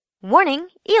Warning,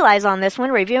 Eli's on this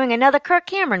one reviewing another Kirk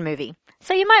Cameron movie,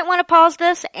 so you might want to pause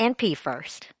this and pee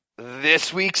first.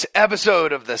 This week's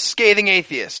episode of The Scathing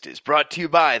Atheist is brought to you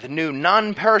by the new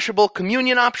non-perishable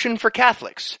communion option for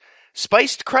Catholics,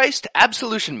 Spiced Christ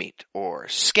Absolution Meat, or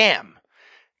SCAM.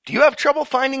 Do you have trouble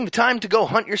finding the time to go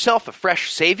hunt yourself a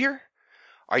fresh savior?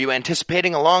 Are you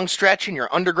anticipating a long stretch in your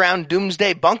underground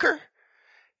doomsday bunker?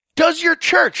 Does your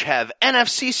church have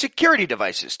NFC security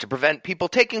devices to prevent people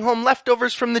taking home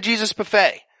leftovers from the Jesus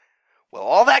buffet? Well,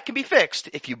 all that can be fixed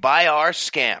if you buy our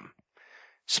SCAM.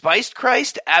 Spiced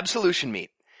Christ Absolution Meat.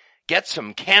 Get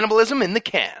some cannibalism in the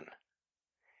can.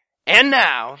 And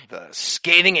now, the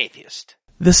Scathing Atheist.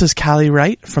 This is Callie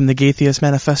Wright from the Gatheist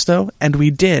Manifesto, and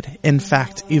we did, in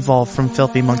fact, evolve from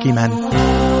filthy monkey men.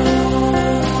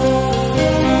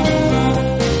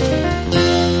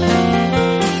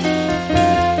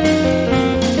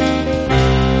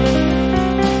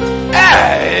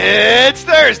 It's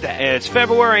Thursday. It's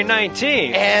February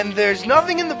 19th. And there's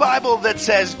nothing in the Bible that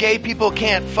says gay people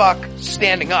can't fuck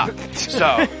standing up.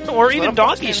 So, or even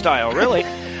donkey style, really.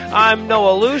 I'm No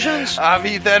Illusions. I'm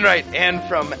Heath Enright, and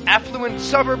from affluent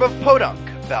suburb of Podunk,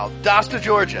 Valdosta,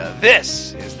 Georgia,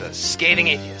 this is the Scathing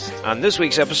Atheist. On this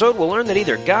week's episode, we'll learn that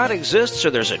either God exists or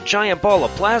there's a giant ball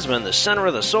of plasma in the center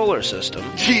of the solar system.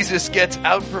 Jesus gets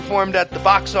outperformed at the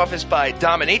box office by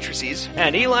domanatrices.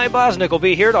 And Eli Bosnick will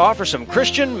be here to offer some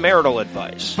Christian marital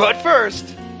advice. But first,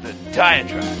 the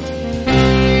diatribe.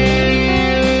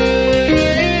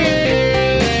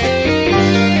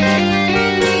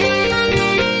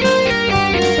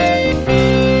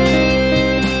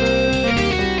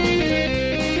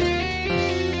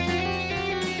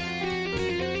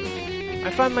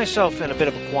 I find myself in a bit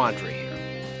of a quandary here,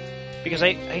 because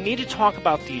I need to talk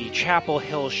about the Chapel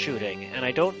Hill shooting, and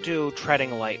I don't do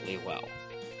treading lightly well.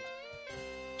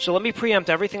 So let me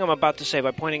preempt everything I'm about to say by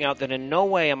pointing out that in no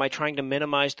way am I trying to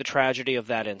minimize the tragedy of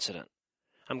that incident.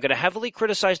 I'm going to heavily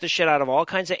criticize the shit out of all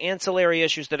kinds of ancillary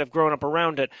issues that have grown up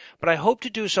around it, but I hope to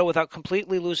do so without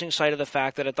completely losing sight of the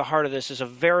fact that at the heart of this is a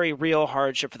very real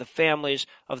hardship for the families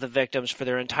of the victims, for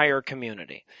their entire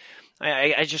community.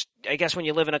 I guess when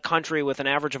you live in a country with an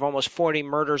average of almost 40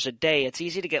 murders a day, it's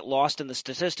easy to get lost in the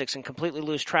statistics and completely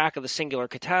lose track of the singular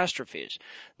catastrophes.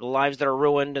 The lives that are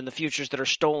ruined and the futures that are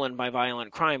stolen by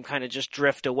violent crime kind of just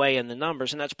drift away in the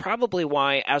numbers, and that's probably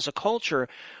why, as a culture,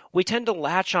 we tend to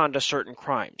latch on to certain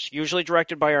crimes, usually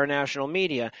directed by our national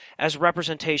media, as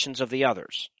representations of the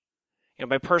others.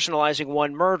 By personalizing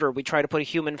one murder, we try to put a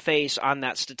human face on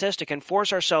that statistic and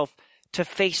force ourselves to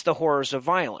face the horrors of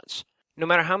violence. No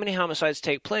matter how many homicides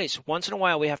take place, once in a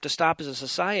while we have to stop as a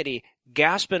society,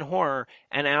 gasp in horror,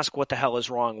 and ask what the hell is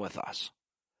wrong with us.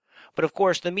 But of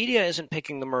course, the media isn't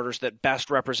picking the murders that best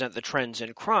represent the trends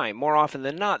in crime. More often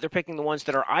than not, they're picking the ones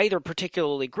that are either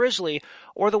particularly grisly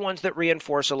or the ones that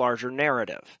reinforce a larger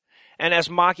narrative. And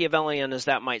as Machiavellian as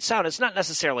that might sound, it's not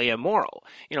necessarily immoral.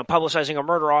 Publicizing a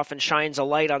murder often shines a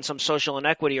light on some social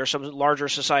inequity or some larger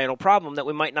societal problem that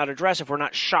we might not address if we're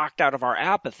not shocked out of our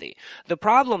apathy. The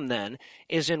problem, then,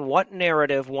 is in what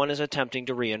narrative one is attempting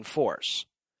to reinforce.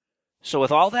 So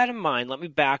with all that in mind, let me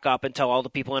back up and tell all the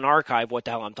people in archive what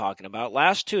the hell I'm talking about.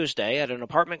 Last Tuesday, at an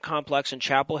apartment complex in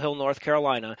Chapel Hill, North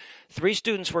Carolina, 3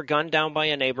 students were gunned down by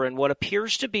a neighbor in what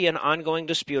appears to be an ongoing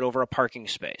dispute over a parking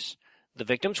space. The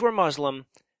victims were Muslim.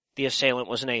 The assailant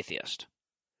was an atheist.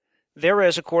 There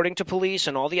is, according to police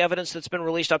and all the evidence that's been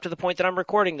released up to the point that I'm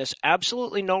recording this,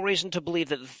 absolutely no reason to believe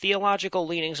that the theological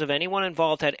leanings of anyone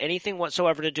involved had anything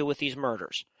whatsoever to do with these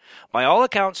murders. By all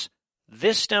accounts,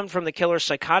 this stemmed from the killer's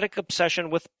psychotic obsession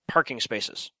with parking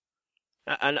spaces.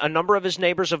 A number of his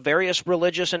neighbors of various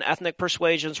religious and ethnic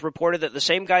persuasions reported that the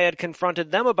same guy had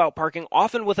confronted them about parking,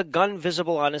 often with a gun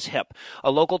visible on his hip. A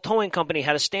local towing company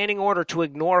had a standing order to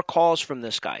ignore calls from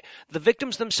this guy. The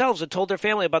victims themselves had told their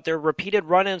family about their repeated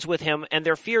run-ins with him and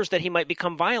their fears that he might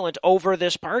become violent over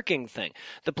this parking thing.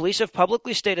 The police have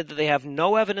publicly stated that they have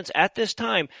no evidence at this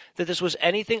time that this was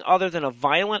anything other than a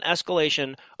violent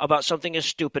escalation about something as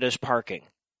stupid as parking.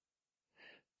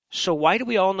 So why do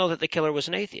we all know that the killer was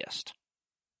an atheist?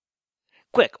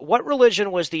 Quick, what religion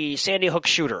was the Sandy Hook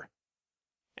shooter?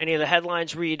 Any of the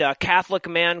headlines read, Catholic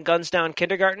man guns down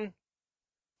kindergarten?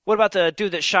 What about the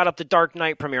dude that shot up the Dark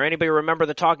Knight premiere? Anybody remember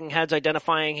the talking heads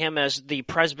identifying him as the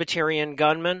Presbyterian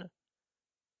gunman?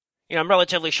 I'm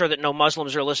relatively sure that no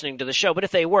Muslims are listening to the show, but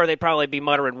if they were, they'd probably be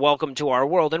muttering, "Welcome to our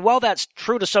world." And while that's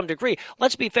true to some degree,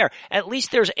 let's be fair, at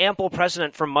least there's ample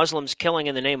precedent for Muslims killing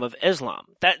in the name of Islam.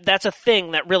 That's a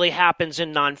thing that really happens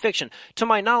in nonfiction. To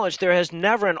my knowledge, there has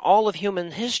never in all of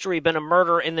human history been a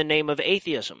murder in the name of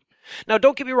atheism. Now,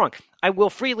 don't get me wrong. I will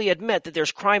freely admit that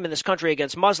there's crime in this country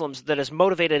against Muslims that is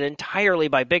motivated entirely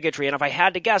by bigotry, and if I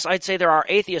had to guess, I'd say there are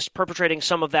atheists perpetrating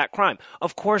some of that crime.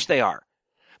 Of course they are.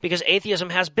 Because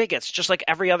atheism has bigots, just like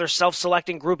every other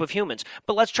self-selecting group of humans.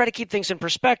 But let's try to keep things in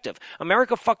perspective.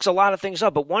 America fucks a lot of things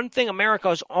up, but one thing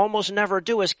Americans almost never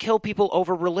do is kill people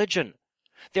over religion.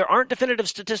 There aren't definitive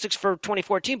statistics for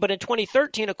 2014, but in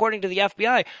 2013, according to the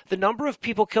FBI, the number of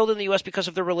people killed in the U.S. because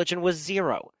of their religion was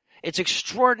 0. It's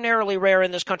extraordinarily rare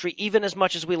in this country, even as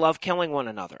much as we love killing one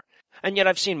another. And yet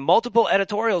I've seen multiple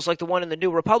editorials like the one in the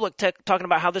New Republic talking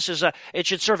about how this is it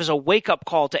should serve as a wake-up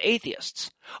call to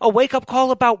atheists. A wake-up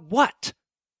call about what?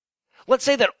 Let's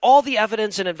say that all the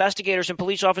evidence and investigators and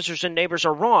police officers and neighbors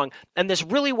are wrong, and this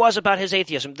really was about his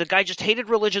atheism. The guy just hated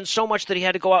religion so much that he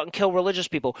had to go out and kill religious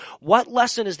people. What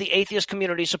lesson is the atheist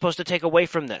community supposed to take away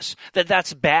from this?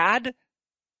 That's bad?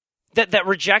 That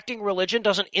rejecting religion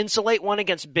doesn't insulate one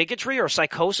against bigotry or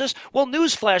psychosis? Well,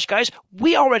 newsflash, guys,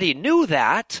 we already knew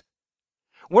that.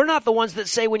 We're not the ones that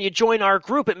say when you join our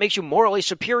group it makes you morally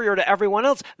superior to everyone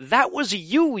else. That was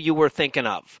you were thinking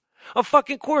of. Of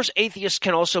fucking course, atheists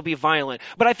can also be violent,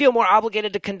 but I feel more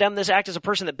obligated to condemn this act as a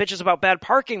person that bitches about bad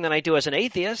parking than I do as an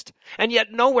atheist. And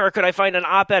yet nowhere could I find an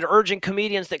op-ed urging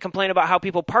comedians that complain about how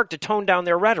people park to tone down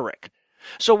their rhetoric.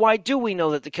 So why do we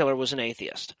know that the killer was an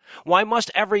atheist? Why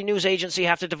must every news agency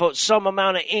have to devote some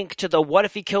amount of ink to the what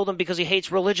if he killed him because he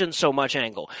hates religion so much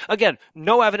angle? Again,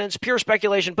 no evidence, pure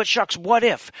speculation, but shucks, what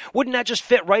if? Wouldn't that just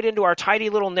fit right into our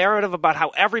tidy little narrative about how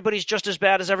everybody's just as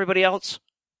bad as everybody else?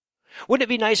 Wouldn't it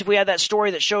be nice if we had that story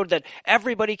that showed that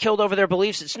everybody killed over their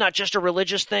beliefs? It's not just a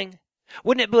religious thing?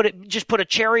 Wouldn't it just put a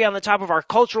cherry on the top of our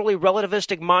culturally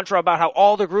relativistic mantra about how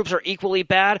all the groups are equally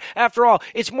bad? After all,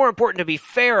 it's more important to be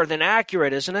fair than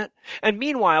accurate, isn't it? And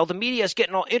meanwhile, the media is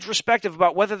getting all introspective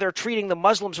about whether they're treating the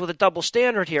Muslims with a double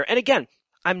standard here. And again,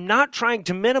 I'm not trying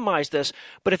to minimize this,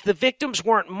 but if the victims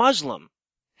weren't Muslim,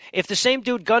 if the same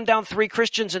dude gunned down 3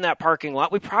 Christians in that parking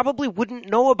lot, we probably wouldn't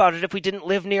know about it if we didn't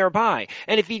live nearby.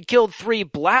 And if he'd killed 3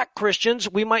 black Christians,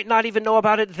 we might not even know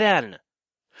about it then.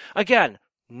 Again,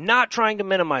 not trying to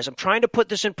minimize. I'm trying to put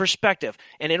this in perspective.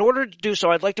 And in order to do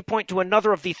so, I'd like to point to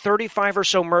another of the 35 or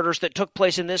so murders that took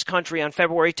place in this country on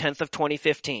February 10th of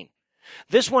 2015.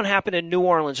 This one happened in New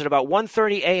Orleans at about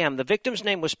 1:30 a.m. The victim's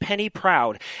name was Penny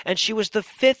Proud, and she was the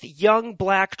 5th young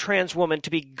black trans woman to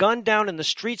be gunned down in the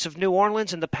streets of New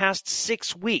Orleans in the past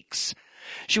 6 weeks.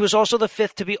 She was also the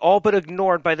 5th to be all but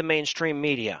ignored by the mainstream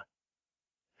media.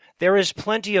 There is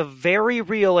plenty of very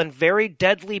real and very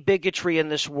deadly bigotry in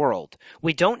this world.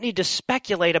 We don't need to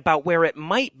speculate about where it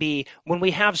might be when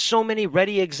we have so many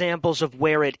ready examples of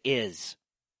where it is.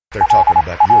 They're talking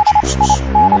about your Jesus.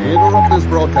 We interrupt this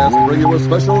broadcast to bring you a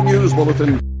special news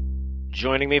bulletin.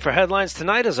 Joining me for headlines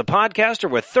tonight is a podcaster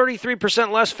with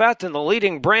 33% less fat than the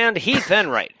leading brand, Heath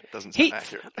Enright. Doesn't sound Heath,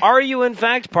 accurate. Are you in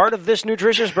fact part of this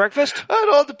nutritious breakfast?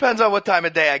 It all depends on what time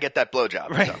of day I get that blowjob.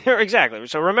 Right, So. exactly.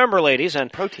 So remember, ladies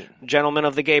and Protein. gentlemen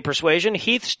of the gay persuasion,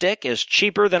 Heath's dick is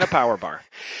cheaper than a power bar.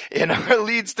 In our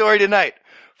lead story tonight,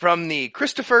 from the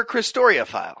Christopher Christoria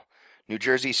file, New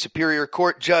Jersey Superior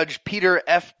Court Judge Peter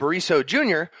F. Bariso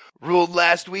Jr. ruled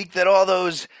last week that all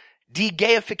those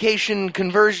de-gayification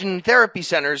conversion therapy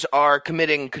centers are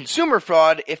committing consumer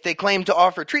fraud if they claim to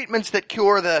offer treatments that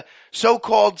cure the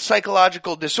so-called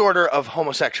psychological disorder of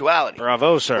homosexuality.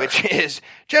 Bravo, sir. Which is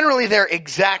generally their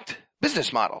exact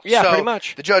business model. Yeah, so pretty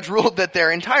much. The judge ruled that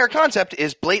their entire concept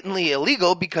is blatantly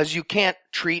illegal because you can't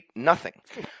treat nothing,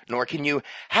 nor can you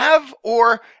have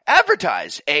or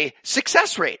advertise a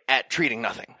success rate at treating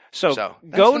nothing. So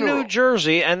that's go the new New rule.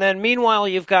 Jersey, and then meanwhile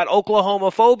you've got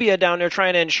Oklahomophobia down there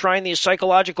trying to enshrine these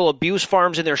psychological abuse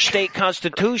farms in their state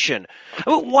constitution.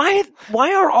 I mean,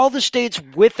 why are all the states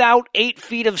without 8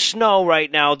 feet of snow right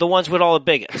now the ones with all the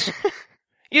bigots?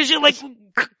 You should, like,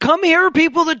 come here,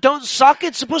 people that don't suck.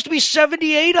 It's supposed to be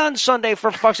 78 on Sunday,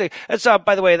 for fuck's sake. That's,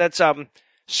 by the way, that's,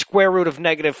 square root of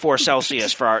 -4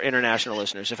 Celsius for our international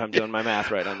listeners, if I'm doing my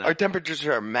math right on that. Our temperatures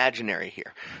are imaginary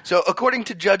here. So according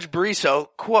to Judge Bariso,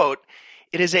 quote,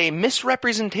 it is a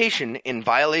misrepresentation in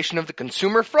violation of the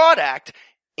Consumer Fraud Act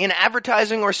in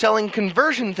advertising or selling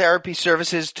conversion therapy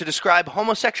services to describe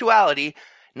homosexuality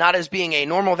not as being a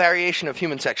normal variation of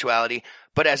human sexuality,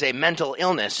 but as a mental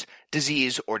illness,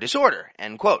 disease, or disorder,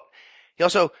 end quote. He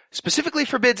also specifically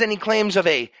forbids any claims of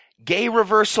a gay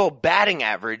reversal batting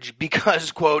average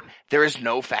because, quote, there is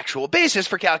no factual basis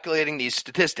for calculating these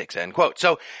statistics, end quote.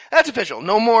 So that's official.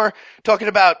 No more talking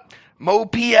about Mo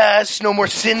PS, no more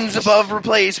sins above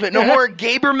replacement, no more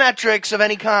Gaber metrics of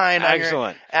any kind. Excellent.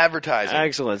 On your advertising.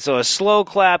 Excellent. So a slow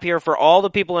clap here for all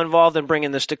the people involved in bringing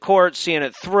this to court, seeing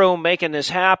it through, making this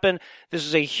happen. This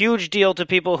is a huge deal to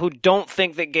people who don't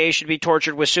think that gays should be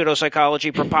tortured with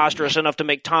pseudopsychology preposterous enough to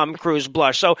make Tom Cruise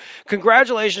blush. So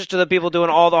congratulations to the people doing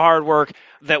all the hard work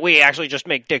that we actually just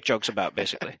make dick jokes about,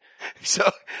 basically. So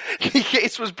the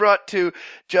case was brought to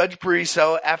Judge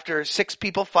Bariso after 6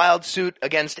 people filed suit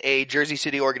against a Jersey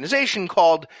City organization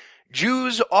called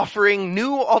Jews Offering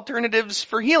New Alternatives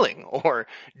for Healing, or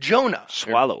Jonah.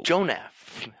 Swallow. Jonah.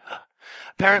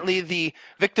 Apparently, the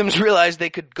victims realized they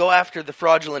could go after the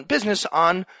fraudulent business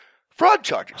on fraud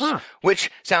charges,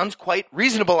 which sounds quite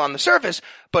reasonable on the surface,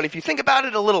 but if you think about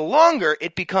it a little longer,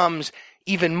 it becomes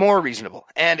even more reasonable,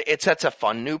 and it sets a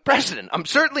fun new precedent. I'm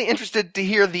certainly interested to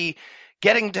hear the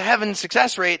getting to heaven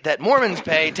success rate that Mormons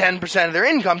pay 10% of their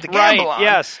income to gamble on.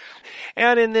 Yes.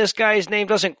 And in this guy's name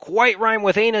doesn't quite rhyme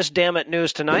with anus, damn it,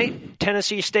 news tonight.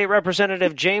 Tennessee State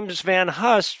Representative James Van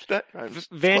Huss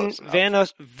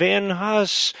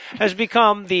has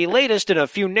become the latest in a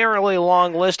funerally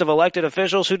long list of elected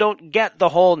officials who don't get the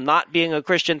whole not being a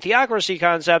Christian theocracy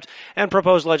concept and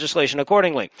propose legislation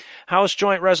accordingly. House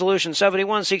Joint Resolution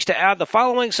 71 seeks to add the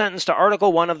following sentence to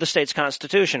Article 1 of the state's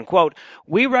constitution. Quote,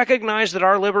 "We recognize that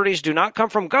our liberties do not come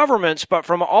from governments, but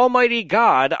from Almighty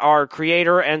God, our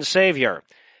Creator and Savior."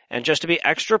 And just to be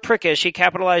extra prickish, he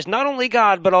capitalized not only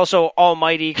God, but also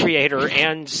Almighty Creator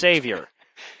and Savior.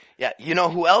 Yeah, you know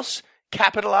who else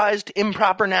capitalized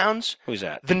improper nouns? Who's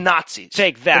that? The Nazis.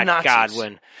 Take that,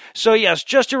 Godwin. So yes,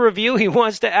 just to review, he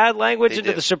wants to add language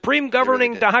into the supreme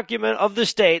governing document of the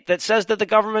state that says that the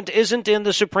government isn't in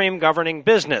the supreme governing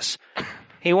business.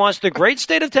 He wants the great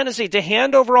state of Tennessee to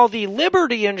hand over all the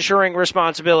liberty-ensuring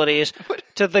responsibilities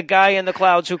to the guy in the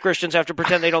clouds who Christians have to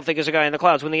pretend they don't think is a guy in the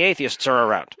clouds when the atheists are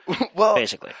around. Well,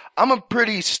 basically. I'm a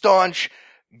pretty staunch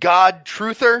God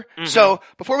truther, so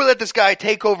before we let this guy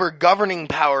take over governing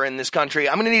power in this country,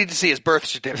 I'm going to need to see his birth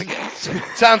certificate.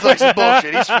 Sounds like some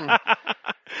bullshit. He's from...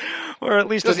 Or at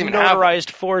least a notarized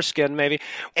foreskin, maybe.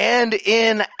 And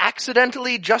in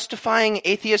accidentally justifying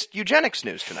atheist eugenics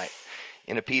news tonight.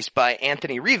 In a piece by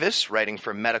Anthony Rivas, writing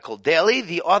for Medical Daily,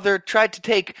 the author tried to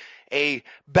take a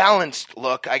balanced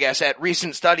look, I guess, at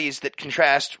recent studies that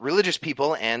contrast religious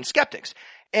people and skeptics.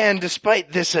 And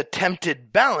despite this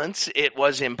attempted balance, it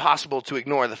was impossible to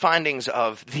ignore the findings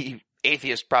of the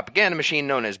atheist propaganda machine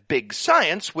known as Big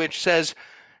Science, which says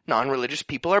non-religious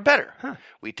people are better.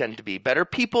 We tend to be better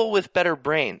people with better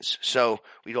brains, so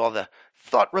we do all the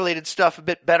thought-related stuff a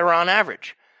bit better on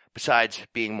average. Besides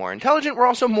being more intelligent, we're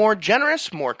also more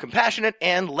generous, more compassionate,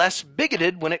 and less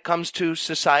bigoted when it comes to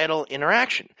societal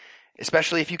interaction,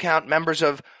 especially if you count members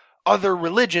of other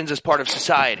religions as part of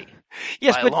society.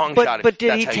 Yes, but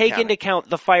did he take into account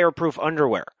the fireproof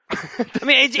underwear? I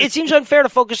mean, it seems unfair to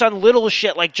focus on little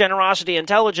shit like generosity,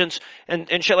 intelligence,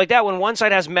 and shit like that when one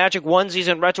side has magic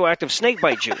onesies and retroactive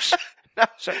snakebite juice.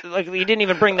 So, like, he didn't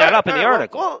even bring that up in the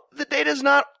article. Well, the data's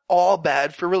not all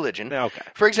bad for religion. Okay.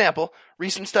 For example,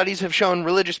 recent studies have shown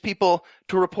religious people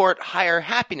to report higher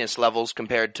happiness levels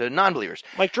compared to non-believers.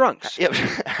 Like drunks.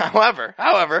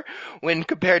 However, when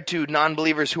compared to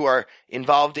non-believers who are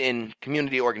involved in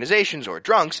community organizations or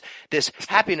drunks, this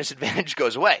happiness advantage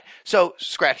goes away. So,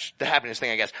 scratch the happiness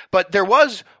thing, I guess. But there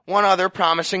was one other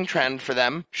promising trend for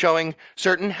them, showing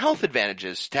certain health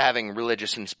advantages to having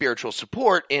religious and spiritual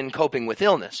support in coping with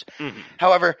illness.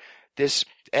 However, this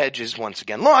edge is once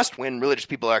again lost when religious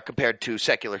people are compared to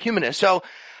secular humanists. So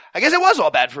I guess it was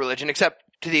all bad for religion, except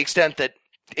to the extent that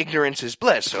ignorance is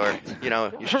bliss, or,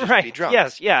 you should just be drunk.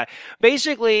 Yes, yeah.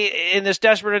 Basically, in this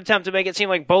desperate attempt to make it seem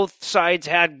like both sides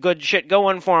had good shit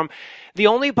going for them, the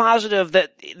only positive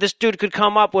that this dude could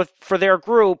come up with for their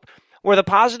group were the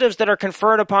positives that are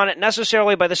conferred upon it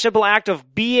necessarily by the simple act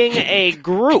of being a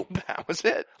group. That was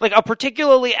it. Like a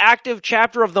particularly active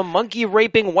chapter of the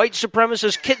monkey-raping white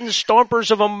supremacist kitten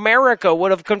stompers of America would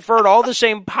have conferred all the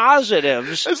same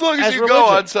positives. As long as you religion.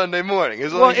 Go on Sunday morning.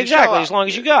 As long as you show up. As long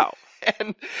as you go.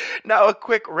 And now a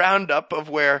quick roundup of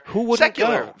where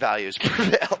secular values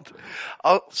prevailed.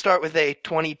 I'll start with a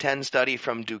 2010 study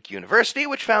from Duke University,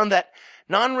 which found that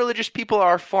non-religious people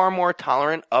are far more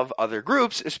tolerant of other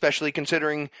groups, especially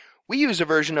considering we use a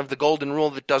version of the golden rule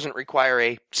that doesn't require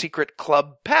a secret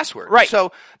club password. Right.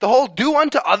 So the whole do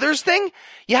unto others thing,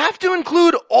 you have to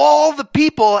include all the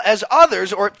people as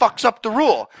others or it fucks up the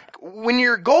rule. When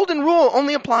your golden rule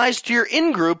only applies to your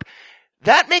in-group,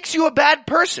 that makes you a bad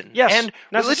person. Yes, and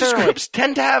religious necessarily. groups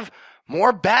tend to have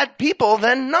more bad people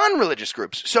than non-religious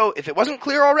groups. So if it wasn't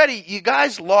clear already, you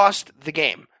guys lost the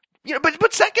game. You know,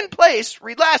 but second place,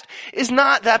 read last, is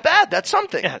not that bad. That's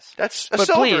something. Yes. That's a But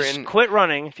silver. please, quit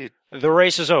running. The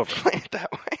race is over. Play it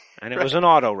that way. And it was an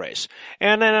auto race.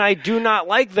 And then I do not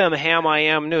like them, Ham I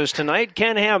Am News tonight.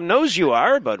 Ken Ham knows you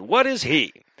are, but what is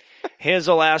he? His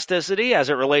elasticity, as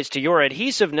it relates to your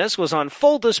adhesiveness, was on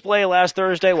full display last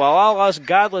Thursday while all us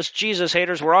godless Jesus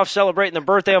haters were off celebrating the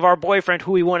birthday of our boyfriend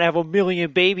who we want to have 1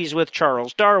 million babies with,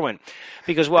 Charles Darwin.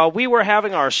 Because while we were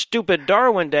having our stupid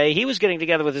Darwin Day, he was getting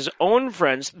together with his own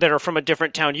friends that are from a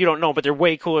different town you don't know, but they're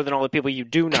way cooler than all the people you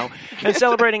do know, and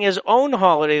celebrating his own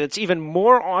holiday that's even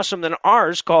more awesome than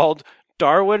ours called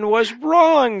Darwin Was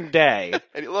Wrong Day.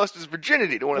 And he lost his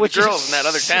virginity to one of the girls in that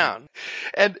other town.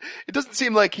 And it doesn't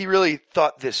seem like he really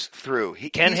thought this through. He's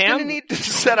going to need to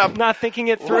set up not thinking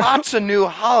it through. Lots of new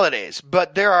holidays,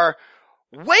 but there are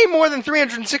way more than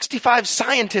 365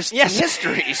 scientists in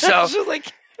history. So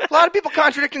a lot of people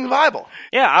contradicting the Bible.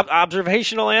 Yeah,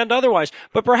 observational and otherwise.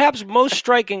 But perhaps most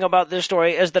striking about this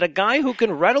story is that a guy who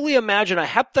can readily imagine a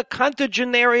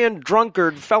heptacontagenarian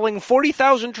drunkard felling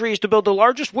 40,000 trees to build the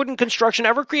largest wooden construction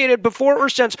ever created before or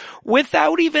since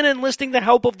without even enlisting the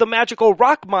help of the magical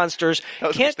rock monsters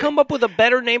can't come up with a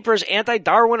better name for his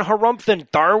anti-Darwin harump than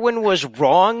Darwin Was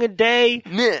Wrong Day.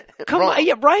 Come on,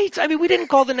 yeah, right? I mean, we didn't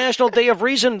call the National Day of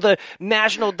Reason the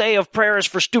National Day of Prayers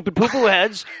for Stupid Poo-Poo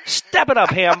Heads. Step it up,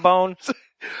 Hambone.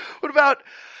 What about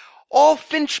All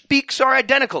Finch Beaks Are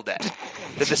Identical Day?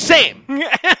 They're the same.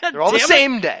 They're all the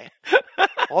same day.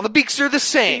 All the beaks are the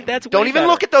same. See, Don't even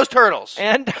look at those turtles.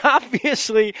 And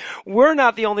obviously, we're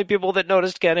not the only people that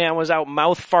noticed Ken Ham was out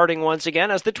mouth farting once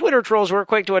again, as the Twitter trolls were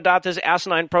quick to adopt his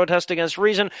asinine protest against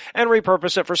reason and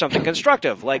repurpose it for something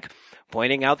constructive, like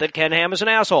pointing out that Ken Ham is an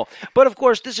asshole. But of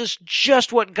course, this is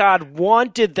just what God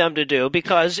wanted them to do,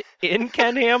 because in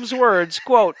Ken Ham's words,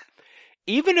 quote,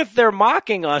 even if they're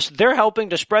mocking us, they're helping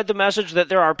to spread the message that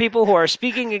there are people who are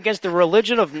speaking against the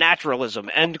religion of naturalism,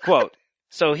 end quote.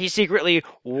 So he secretly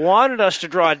wanted us to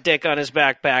draw a dick on his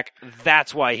backpack.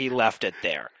 That's why he left it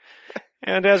there.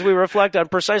 And as we reflect on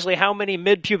precisely how many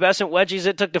mid-pubescent wedgies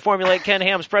it took to formulate Ken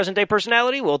Ham's present-day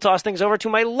personality, we'll toss things over to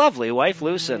my lovely wife,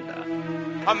 Lucinda.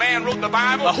 A man wrote the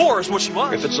Bible. A whore is what she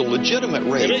was. If it's a legitimate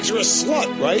rape, it makes you a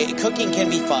slut, right? Cooking can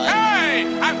be fun.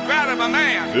 Hey, I'm proud of a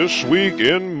man. This week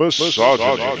in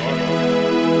misogyny.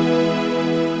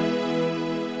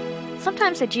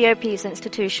 Sometimes the GOP's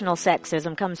institutional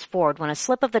sexism comes forward when a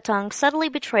slip of the tongue subtly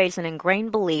betrays an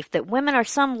ingrained belief that women are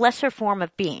some lesser form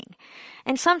of being.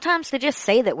 And sometimes they just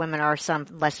say that women are some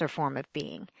lesser form of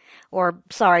being. Or,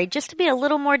 just to be a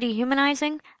little more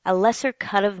dehumanizing, a lesser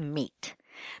cut of meat.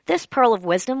 This pearl of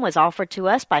wisdom was offered to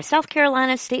us by South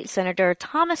Carolina State Senator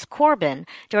Thomas Corbin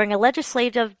during a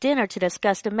legislative dinner to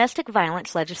discuss domestic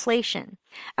violence legislation.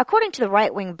 According to the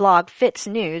right-wing blog Fitz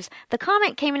News, the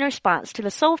comment came in response to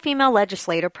the sole female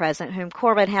legislator present whom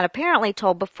Corbin had apparently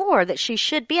told before that she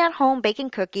should be at home baking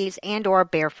cookies and or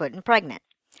barefoot and pregnant.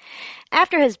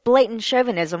 After his blatant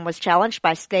chauvinism was challenged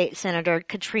by State Senator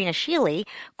Katrina Shealy,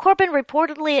 Corbin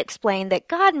reportedly explained that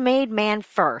God made man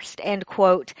first and,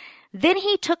 quote, then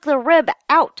he took the rib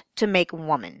out to make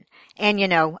woman. And,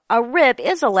 a rib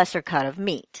is a lesser cut of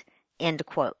meat. End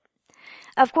quote.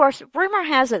 Of course, rumor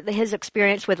has it that his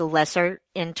experience with lesser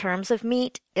in terms of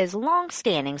meat is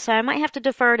long-standing, so I might have to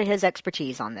defer to his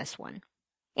expertise on this one.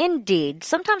 Indeed,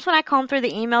 sometimes when I comb through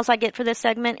the emails I get for this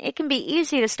segment, it can be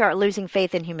easy to start losing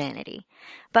faith in humanity.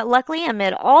 But luckily,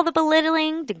 amid all the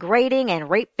belittling, degrading, and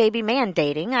rape baby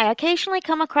mandating, I occasionally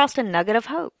come across a nugget of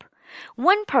hope.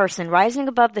 One person rising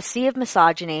above the sea of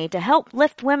misogyny to help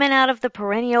lift women out of the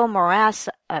perennial morass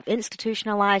of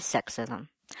institutionalized sexism.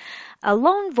 A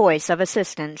lone voice of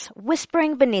assistance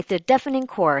whispering beneath the deafening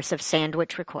chorus of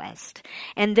sandwich request.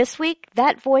 And this week,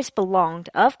 that voice belonged,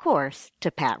 of course,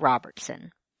 to Pat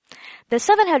Robertson. The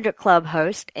 700 Club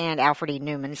host and Alfred E.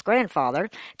 Newman's grandfather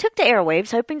took to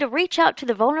airwaves hoping to reach out to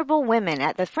the vulnerable women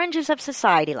at the fringes of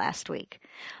society last week.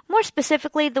 More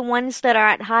specifically, the ones that are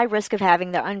at high risk of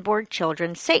having their unborn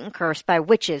children Satan-cursed by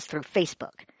witches through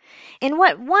Facebook. In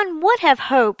what one would have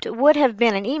hoped would have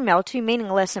been an email too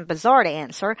meaningless and bizarre to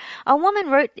answer, a woman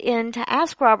wrote in to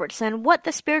ask Robertson what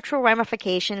the spiritual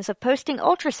ramifications of posting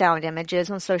ultrasound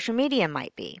images on social media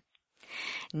might be.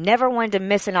 Never one to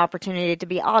miss an opportunity to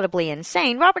be audibly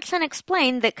insane, Robertson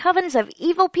explained that covens of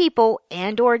evil people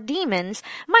and or demons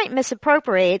might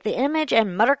misappropriate the image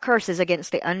and mutter curses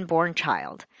against the unborn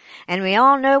child. And we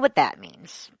all know what that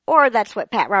means. Or that's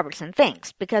what Pat Robertson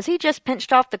thinks, because he just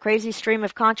pinched off the crazy stream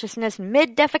of consciousness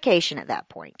mid-defecation at that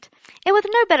point. And with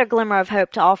no better glimmer of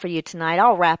hope to offer you tonight,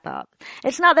 I'll wrap up.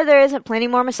 It's not that there isn't plenty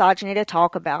more misogyny to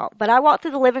talk about, but I walked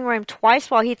through the living room twice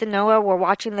while Heath and Noah were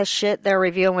watching this shit they're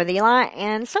reviewing with Eli,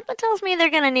 and something tells me they're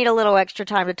going to need a little extra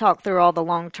time to talk through all the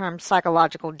long-term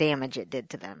psychological damage it did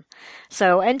to them.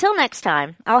 So, until next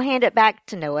time, I'll hand it back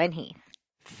to Noah and Heath.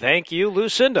 Thank you,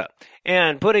 Lucinda.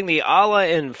 And putting the Allah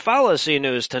in fallacy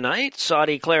news tonight,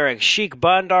 Saudi cleric Sheikh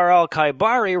Bandar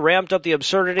al-Khaibari ramped up the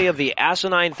absurdity of the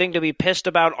asinine thing to be pissed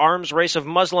about arms race of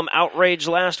Muslim outrage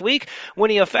last week when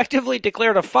he effectively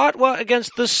declared a fatwa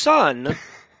against the sun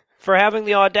for having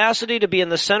the audacity to be in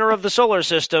the center of the solar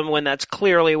system when that's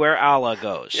clearly where Allah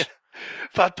goes. Yeah.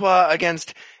 Fatwa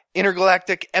against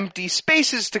intergalactic empty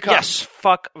spaces to come. Yes,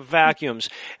 fuck vacuums.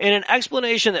 In an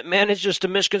explanation that manages to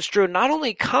misconstrue not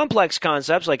only complex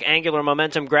concepts like angular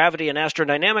momentum, gravity, and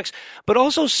astrodynamics, but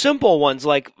also simple ones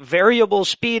like variable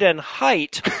speed and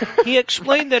height, he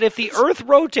explained that if the Earth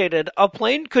rotated, a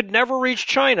plane could never reach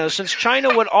China since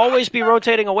China would always be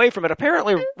rotating away from it,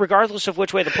 apparently regardless of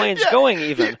which way the plane's going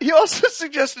even. He also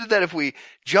suggested that if we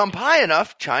jump high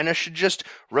enough, China should just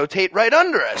rotate right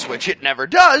under us, which it never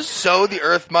does, so the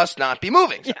Earth must not be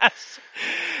moving. Yes.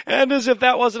 And as if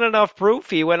that wasn't enough proof,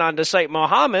 he went on to cite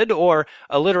Muhammad, or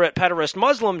illiterate pederast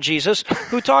Muslim Jesus,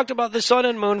 who talked about the sun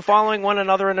and moon following one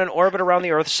another in an orbit around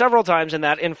the Earth several times in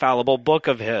that infallible book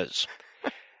of his.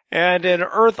 And in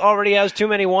Earth already has too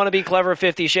many wannabe clever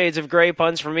 50 Shades of Grey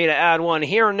puns for me to add one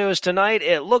here. News tonight,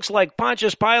 it looks like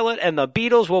Pontius Pilate and the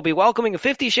Beatles will be welcoming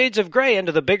 50 Shades of Grey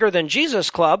into the Bigger Than Jesus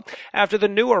Club after the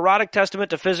new erotic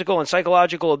testament to physical and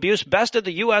psychological abuse bested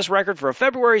the U.S. record for a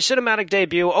February cinematic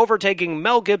debut, overtaking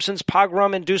Mel Gibson's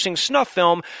pogrom-inducing snuff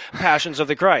film, Passions of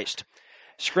the Christ.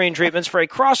 Screen treatments for a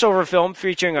crossover film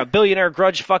featuring a billionaire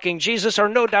grudge-fucking Jesus are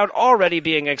no doubt already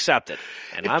being accepted.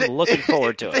 And I'm looking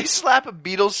forward to it. If they slap a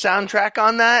Beatles soundtrack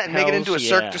on that and make it into a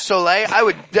Cirque du Soleil, I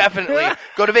would definitely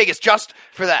go to Vegas just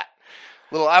for that.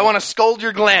 I want to scold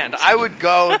your gland. I would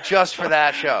go just for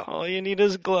that show. All you need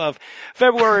is a glove.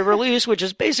 February release, which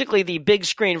is basically the big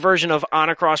screen version of On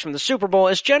Across from the Super Bowl,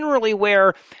 is generally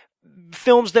where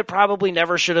films that probably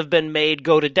never should have been made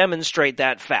go to demonstrate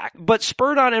that fact. But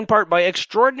spurred on in part by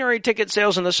extraordinary ticket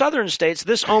sales in the southern states,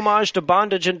 this homage to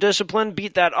bondage and discipline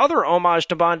beat that other homage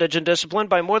to bondage and discipline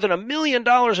by more than $1 million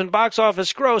in box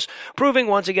office gross, proving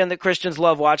once again that Christians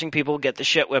love watching people get the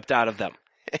shit whipped out of them.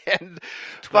 And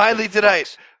finally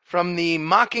tonight, from the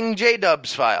Mocking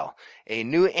J-Dubs file, a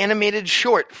new animated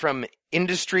short from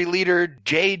industry leader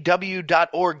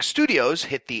JW.org Studios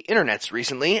hit the internets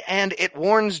recently, and it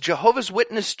warns Jehovah's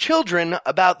Witness children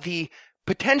about the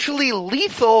potentially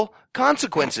lethal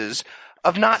consequences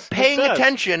of not paying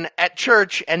attention at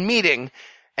church and meeting,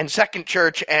 and second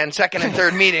church and second and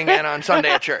third meeting, and on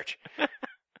Sunday at church.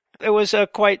 It was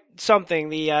quite something.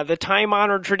 The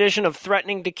time-honored tradition of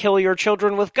threatening to kill your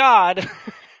children with God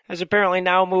has apparently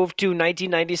now moved to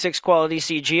 1996 quality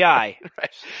CGI. Right.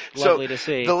 Lovely to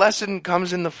see. The lesson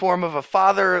comes in the form of a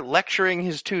father lecturing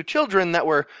his two children that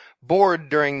were bored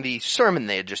during the sermon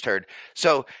they had just heard.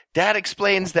 So Dad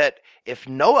explains that if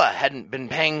Noah hadn't been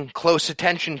paying close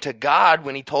attention to God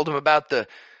when he told him about the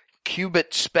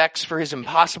cubit specs for his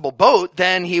impossible boat,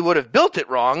 then he would have built it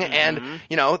wrong, and,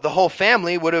 the whole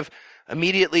family would have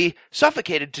immediately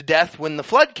suffocated to death when the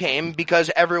flood came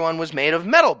because everyone was made of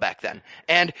metal back then.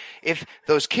 And if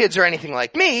those kids are anything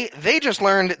like me, they just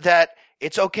learned that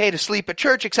it's okay to sleep at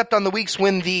church except on the weeks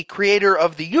when the creator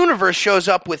of the universe shows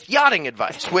up with yachting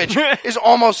advice, which is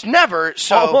almost never,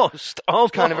 so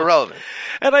almost kind of irrelevant.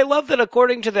 And I love that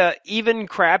according to the even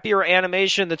crappier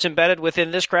animation that's embedded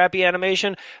within this crappy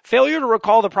animation, failure to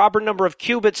recall the proper number of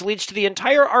cubits leads to the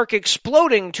entire arc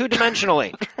exploding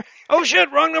two-dimensionally. Oh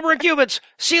shit, wrong number of cubits.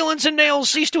 Sealants and nails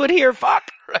cease to adhere. Fuck.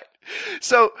 Right.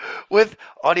 So, with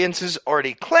audiences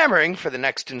already clamoring for the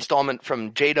next installment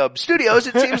from J-Dub Studios,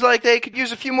 it seems like they could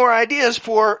use a few more ideas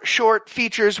for short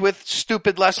features with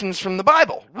stupid lessons from the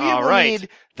Bible. We will need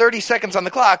 30 seconds on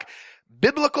the clock.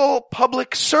 Biblical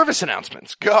public service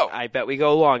announcements. Go. I bet we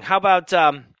go long. How about,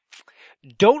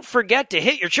 don't forget to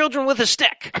hit your children with a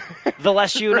stick. The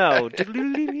less you know.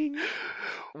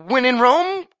 When in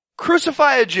Rome,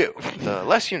 crucify a Jew. The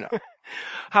less you know.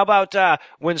 How about,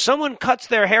 when someone cuts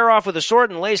their hair off with a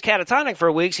sword and lays catatonic for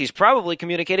weeks, he's probably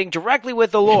communicating directly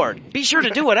with the Lord. Be sure to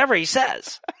do whatever he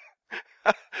says.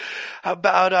 How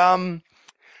about,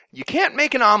 you can't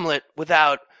make an omelet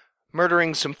without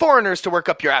murdering some foreigners to work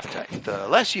up your appetite. The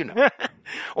less you know.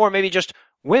 Or maybe just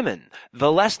women.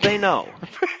 The less they know.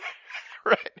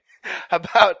 Right. How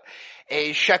about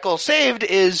a shekel saved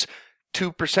is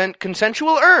 2%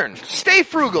 consensual earned. Stay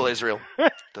frugal, Israel.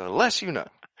 The less you know.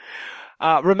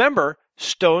 Remember,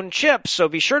 stone chips, so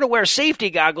be sure to wear safety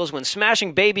goggles when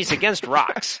smashing babies against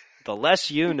rocks. The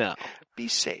less you know. Be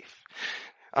safe.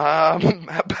 How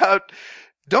about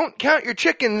don't count your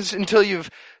chickens until you've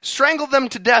strangled them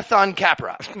to death on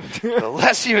Caprock. The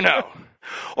less you know.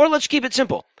 Or let's keep it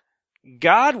simple.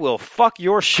 God will fuck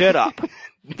your shit up.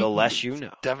 The less you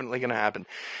know. Definitely going to happen.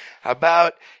 How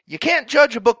about you can't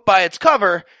judge a book by its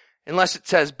cover unless it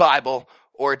says Bible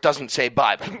or it doesn't say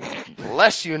Bible. The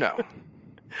less you know.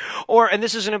 Or, and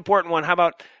this is an important one, how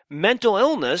about mental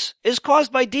illness is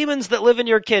caused by demons that live in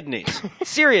your kidneys?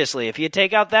 Seriously, if you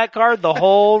take out that card, the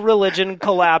whole religion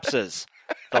collapses.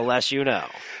 The less you know.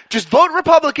 Just vote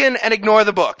Republican and ignore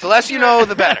the book. The less you know,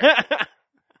 the better.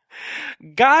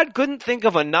 God couldn't think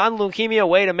of a non-leukemia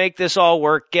way to make this all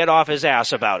work. Get off his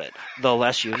ass about it. The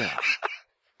less you know.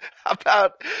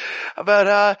 How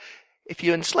about if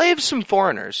you enslave some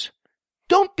foreigners,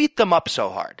 don't beat them up so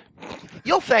hard.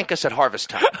 You'll thank us at harvest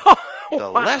time. The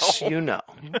less you know.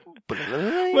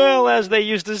 Well, as they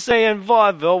used to say in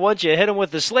vaudeville, once you hit them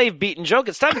with the slave-beating joke,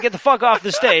 it's time to get the fuck off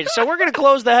the stage. So we're going to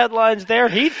close the headlines there.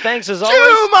 Heath, thanks as always.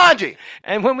 Jumanji!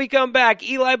 And when we come back,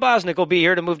 Eli Bosnick will be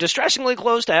here to move distressingly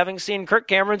close to having seen Kirk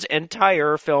Cameron's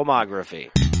entire filmography.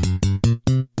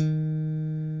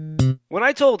 When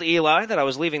I told Eli that I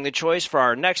was leaving the choice for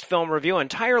our next film review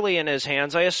entirely in his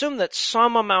hands, I assumed that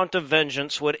some amount of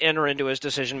vengeance would enter into his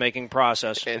decision-making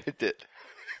process. And it did.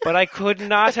 But I could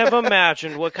not have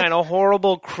imagined what kind of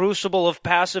horrible crucible of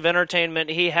passive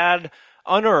entertainment he had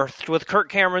unearthed with Kirk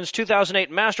Cameron's 2008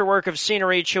 masterwork of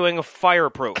scenery chewing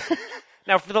Fireproof.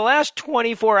 Now, for the last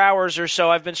 24 hours or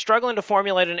so, I've been struggling to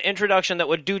formulate an introduction that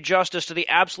would do justice to the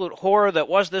absolute horror that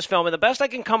was this film, and the best I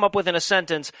can come up with in a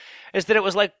sentence is that it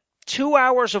was like 2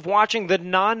 hours of watching the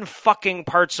non-fucking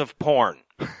parts of porn.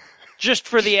 Just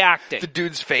for the acting. The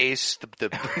dude's face,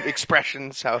 the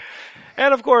expressions, how...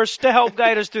 And, of course, to help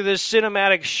guide us through this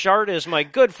cinematic chart is my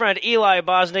good friend Eli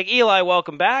Bosnick. Eli,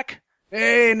 welcome back.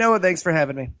 Hey, Noah, thanks for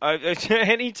having me.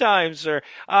 Anytime, sir.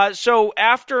 So,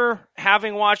 after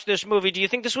having watched this movie, do you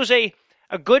think this was a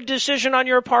good decision on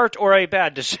your part or a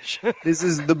bad decision? This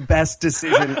is the best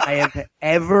decision I have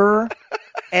ever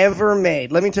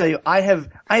made. Let me tell you, I have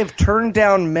turned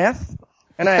down meth,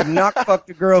 and I have not fucked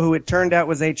a girl who it turned out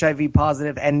was HIV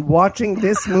positive, and watching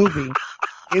this movie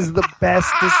is the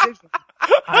best decision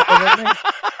I've ever made.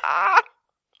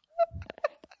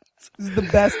 This is the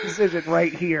best decision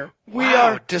right here. We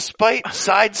are, despite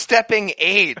sidestepping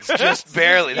AIDS, just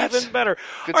barely. That's even better.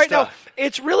 Good all right, stuff. now,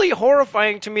 it's really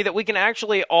horrifying to me that we can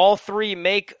actually all three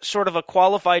make sort of a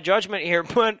qualified judgment here,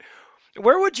 but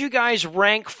where would you guys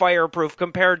rank Fireproof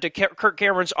compared to Kirk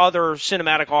Cameron's other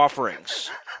cinematic offerings?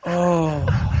 Oh.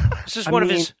 This is one of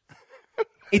his...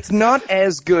 It's not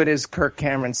as good as Kirk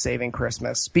Cameron's Saving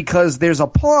Christmas because there's a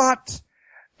plot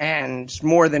and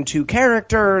more than two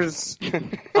characters.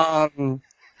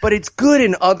 But it's good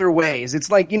in other ways.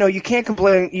 It's like, you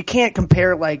can't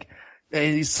compare like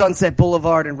Sunset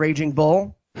Boulevard and Raging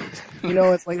Bull.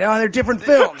 It's like, they're different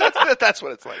films. That's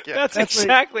what it's like. Yeah. That's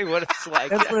exactly what it's like.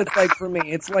 That's what it's like for me.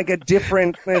 It's like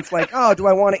it's like, oh, do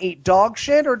I want to eat dog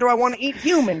shit or do I want to eat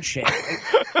human shit?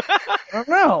 I don't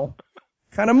know.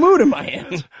 Kind of mood am I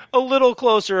in? A little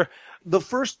closer. The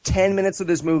first 10 minutes of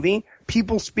this movie,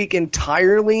 people speak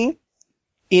entirely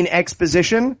in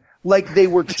exposition, like they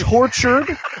were tortured,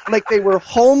 like they were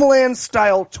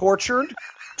Homeland-style tortured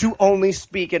to only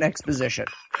speak in exposition.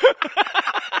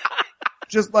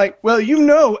 Just like, well,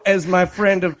 as my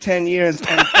friend of 10 years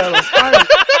and fellow pilot,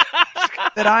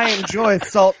 that I enjoy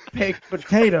salt-baked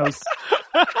potatoes.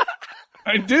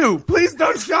 I do. Please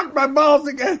don't shock my balls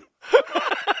again.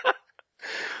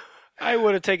 I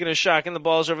would have taken a shock in the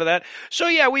balls over that. So,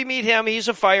 yeah, we meet him. He's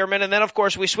a fireman. And then, of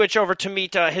course, we switch over to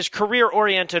meet his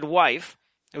career-oriented wife,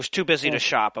 who's too busy to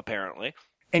shop, apparently.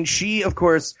 And she, of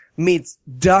course, meets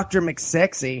Dr.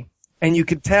 McSexy. And you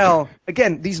could tell,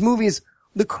 again, these movies,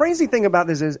 the crazy thing about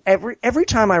this is every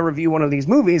time I review one of these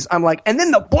movies, I'm like, and then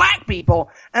the black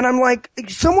people. And I'm like,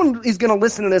 someone is going to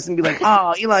listen to this and be like,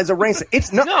 Eli's a racist.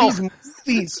 It's not. No. These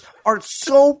movies are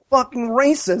so fucking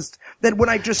racist that when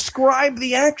I describe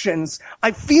the actions,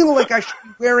 I feel like I should be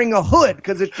wearing a hood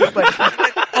because it's just like,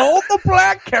 all the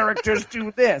black characters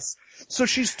do this. So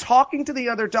she's talking to the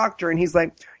other doctor and he's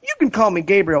like, you can call me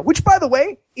Gabriel, which by the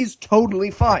way is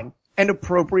totally fine and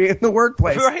appropriate in the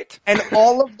workplace. Right. And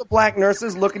all of the black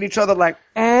nurses look at each other like,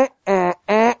 And I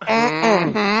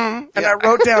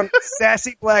wrote down,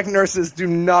 sassy black nurses do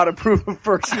not approve of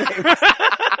first names.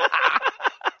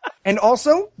 And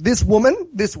also, this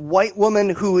white woman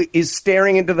who is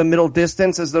staring into the middle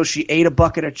distance as though she ate a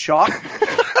bucket of chalk,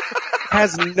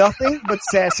 has nothing but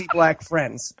sassy black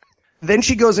friends. Then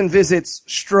she goes and visits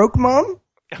Stroke Mom.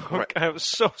 Oh, God, it was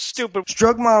so stupid.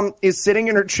 Stroke Mom is sitting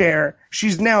in her chair.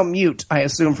 She's now mute, I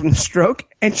assume, from the stroke.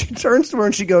 And she turns to her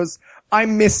and she goes, I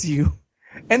miss you.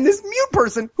 And this mute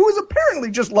person, who has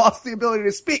apparently just lost the ability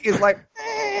to speak, is like,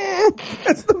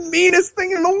 that's the meanest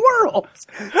thing in the world.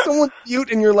 Someone's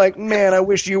mute and you're like, man, I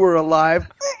wish you were alive.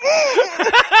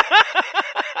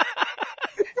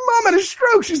 Your mom had a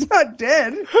stroke. She's not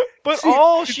dead. But she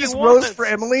wants... rose for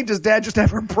Emily. Does Dad just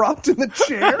have her propped in the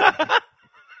chair?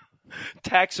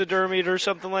 Taxidermied or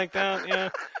something like that, yeah.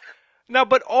 No,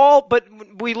 but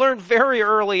we learned very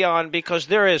early on, because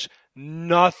there is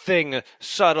nothing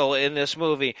subtle in this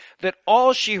movie, that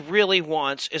all she really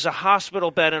wants is a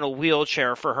hospital bed and a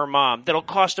wheelchair for her mom. That'll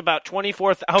cost about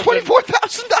 $24,300.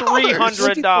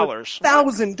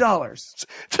 $1,000.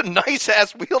 It's a nice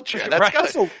ass wheelchair. That's right. got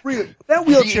So real. That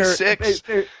wheelchair.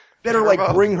 V6 better like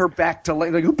turbo. bring her back to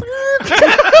life. Like, you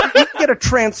can get a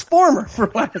transformer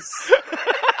for less.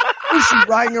 Is she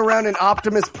riding around in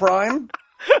Optimus Prime?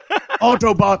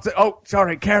 Autobots. Oh,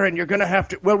 sorry, Karen, you're gonna have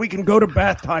to. Well, we can go to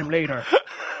bath time later.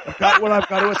 I've got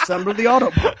to assemble the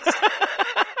Autobots.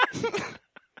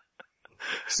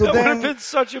 So that then, would have been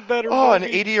such a better Oh, movie.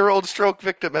 an 80-year-old stroke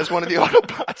victim as one of the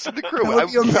Autobots in the crew. that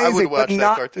would be amazing, I would watch but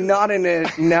that cartoon.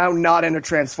 not in a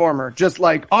Transformer. Just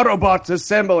like Autobots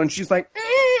assemble, and she's like,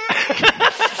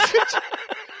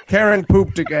 Karen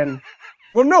pooped again.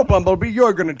 Well, no, Bumblebee,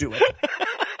 you're gonna do it.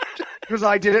 Because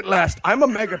I did it last. I'm a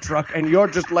mega truck, and you're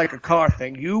just like a car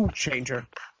thing. You change her.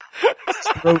 It's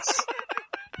gross.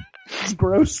 It's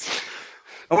gross.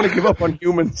 I want to give up on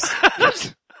humans.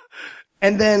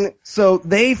 And then, so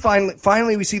they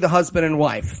finally we see the husband and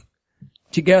wife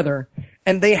together,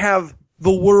 and they have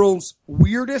the world's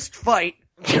weirdest fight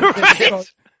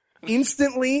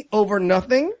instantly over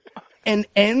nothing, and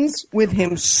ends with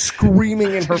him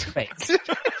screaming in her face.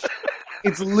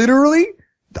 It's literally,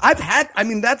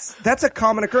 that's a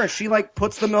common occurrence. She like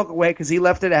puts the milk away because he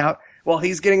left it out while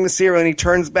he's getting the cereal, and he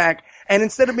turns back, and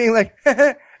instead of being like,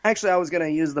 actually I was gonna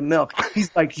use the milk,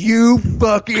 he's like, you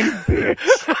fucking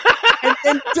bitch. And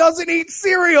then doesn't eat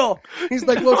cereal. He's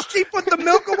like, well, she put the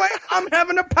milk away, I'm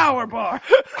having a power bar.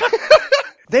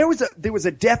 There was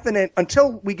a definite,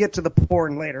 until we get to the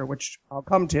porn later, which I'll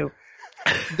come to,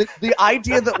 the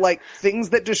idea that like things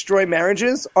that destroy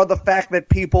marriages are the fact that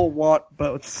people want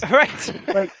boats.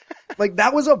 Right. Like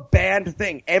that was a bad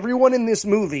thing. Everyone in this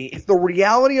movie, if the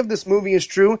reality of this movie is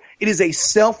true, it is a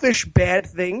selfish bad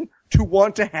thing to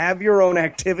want to have your own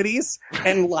activities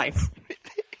and life.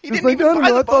 It's like,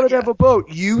 I thought I'd have a boat.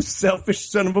 You selfish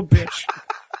son of a bitch.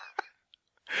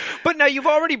 But now you've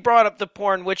already brought up the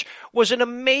porn, which was an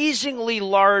amazingly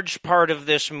large part of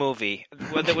this movie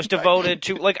that was devoted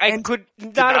to, like, I could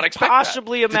not have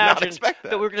possibly imagined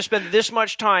that we were going to spend this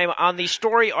much time on the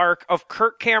story arc of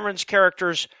Kirk Cameron's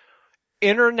character's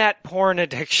internet porn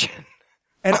addiction.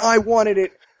 And I wanted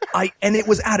it, and it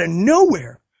was out of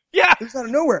nowhere. Yeah. It was out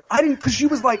of nowhere. Cause she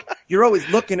was like, you're always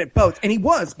looking at boats. And he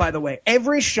was, by the way.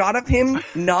 Every shot of him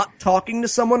not talking to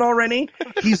someone already,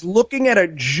 he's looking at a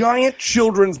giant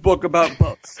children's book about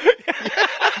boats.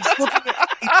 He's looking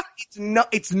at,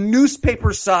 it's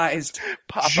newspaper-sized,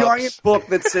 giant book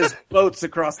that says boats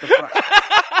across the front.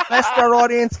 Lest our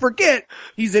audience forget,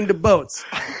 he's into boats.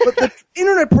 But the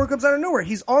internet porn comes out of nowhere.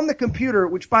 He's on the computer,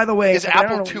 which, by the way, is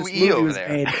Apple IIe over there.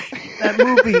 Made. That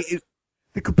movie is,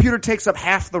 the computer takes up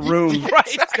half the room. Right.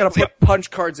 He's got to put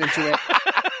punch cards into it.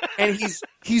 And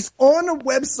he's on a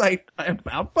website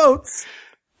about boats,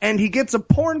 and he gets a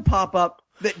porn pop-up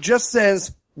that just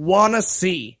says, wanna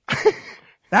see.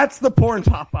 That's the porn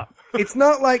pop-up. It's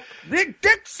not like,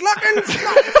 dick sluckin'.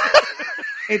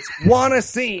 It's wanna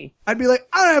see. I'd be like,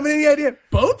 I don't have any idea.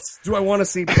 Boats? Do I wanna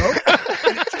see boats?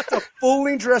 And it's just a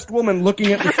fully dressed woman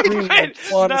looking at the screen. Right.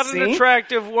 Wanna Not see? an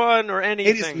attractive one or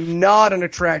anything. It is not an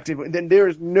attractive. Then there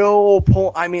is no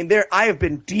porn. I mean, I have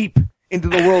been deep into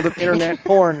the world of internet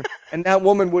porn, and that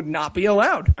woman would not be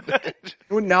allowed. It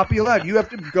would not be allowed. You have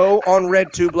to go on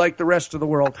RedTube like the rest of the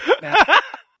world. Now,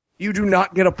 you do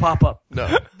not get a pop-up.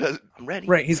 No. I'm ready.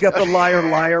 Right. He's got the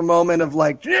liar moment of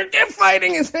like, they're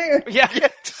fighting his hair. Yeah.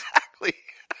 Exactly.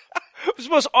 It was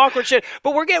the most awkward shit.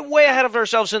 But we're getting way ahead of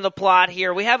ourselves in the plot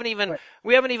here. We haven't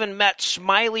even met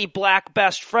smiley black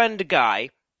best friend guy.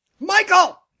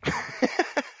 Michael,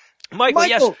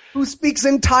 yes. who speaks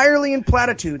entirely in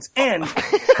platitudes. And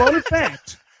fun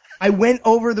fact, I went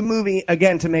over the movie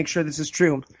again to make sure this is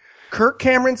true. Kirk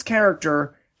Cameron's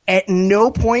character at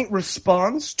no point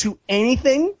responds to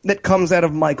anything that comes out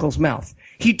of Michael's mouth.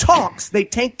 He talks, they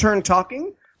take turn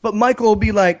talking, but Michael will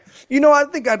be like, I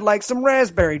think I'd like some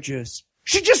raspberry juice.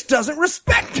 She just doesn't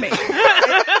respect me.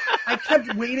 I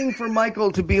kept waiting for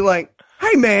Michael to be like,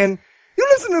 hey man, you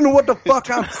listening to what the fuck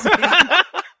I'm saying?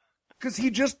 Because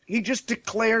he just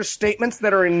declares statements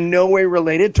that are in no way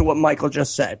related to what Michael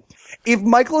just said. If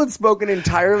Michael had spoken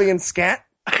entirely in scat,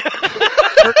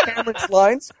 Kirk Cameron's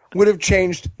lines would have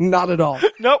changed not at all.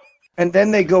 Nope. And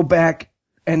then they go back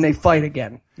and they fight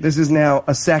again. This is now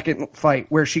a second fight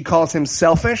where she calls him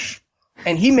selfish,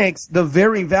 and he makes the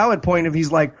very valid point of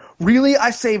he's like, really?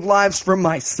 I save lives for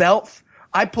myself?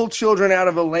 I pull children out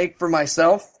of a lake for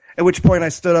myself? At which point I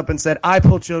stood up and said, I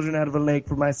pull children out of a lake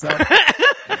for myself.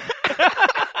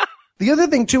 The other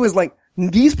thing too is like,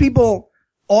 these people,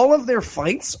 all of their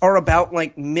fights are about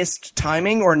like missed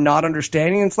timing or not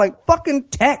understanding. It's like fucking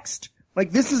text.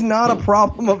 Like, this is not a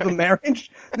problem of the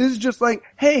marriage. This is just like,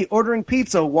 hey, ordering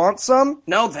pizza, want some?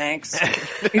 No, thanks.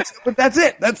 But that's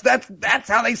it. That's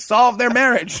how they solve their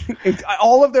marriage. It's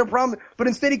all of their problems. But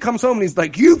instead he comes home and he's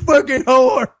like, you fucking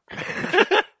whore.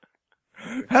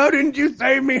 How didn't you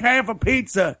save me half a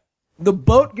pizza? The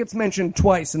boat gets mentioned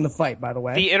twice in the fight, by the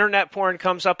way. The internet porn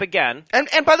comes up again. And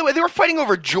by the way, they were fighting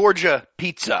over Georgia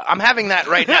pizza. I'm having that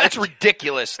right now. It's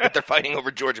ridiculous that they're fighting over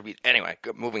Georgia pizza. Anyway,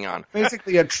 moving on.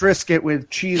 Basically a Triscuit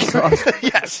with cheese sauce.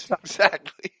 Yes,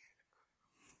 exactly.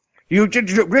 But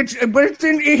it's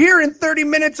here in 30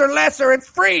 minutes or less, or it's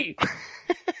free.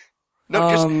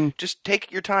 No, just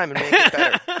take your time and make it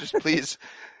better. Just please.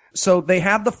 So they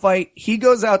have the fight. He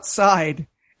goes outside.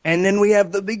 And then we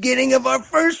have the beginning of our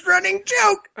first running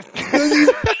joke. Because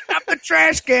he's picking up the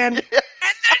trash can, and the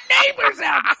neighbor's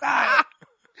outside.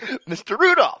 Mr.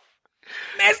 Rudolph.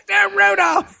 Mr.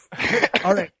 Rudolph.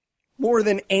 All right. More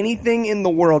than anything in the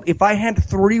world, if I had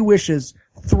 3 wishes,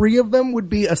 3 of them would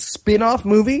be a spin-off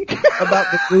movie about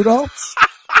the Rudolphs,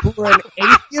 who are an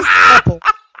atheist couple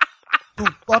who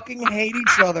fucking hate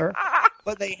each other,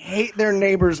 but they hate their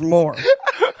neighbors more.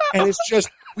 And it's just,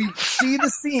 we see the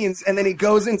scenes, and then he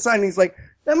goes inside and he's like,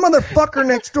 that motherfucker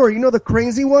next door, you know the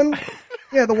crazy one?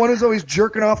 Yeah, the one who's always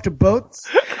jerking off to boats?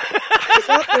 He's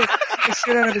out there taking the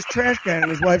shit out of his trash can,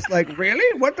 and his wife's like,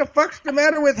 really? What the fuck's the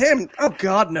matter with him? Oh,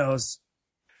 God knows.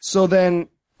 So then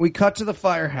we cut to the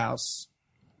firehouse,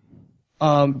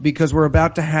 because we're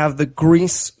about to have the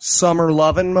Grease summer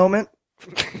lovin' moment,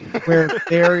 where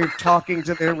they're talking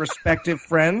to their respective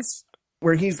friends,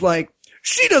 where he's like,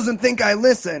 she doesn't think I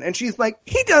listen. And she's like,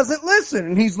 he doesn't listen.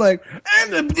 And he's like,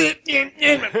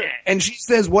 and she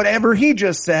says whatever he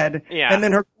just said. Yeah. And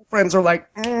then her friends are like,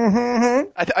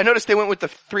 I noticed they went with the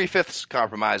 3/5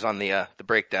 compromise on the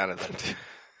breakdown of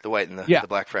the white and the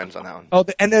black friends on that one. Oh,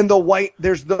 and then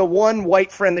there's the one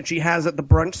white friend that she has at the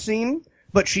brunch scene,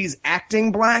 but she's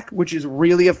acting black, which is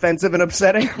really offensive and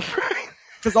upsetting.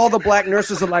 Because all the black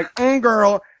nurses are like,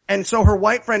 girl. And so her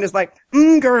white friend is like,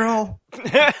 girl.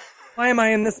 Why am I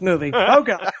in this movie? Oh,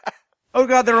 God. Oh,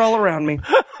 God, they're all around me.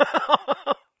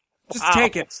 Just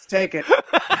take it. Just take it.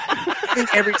 I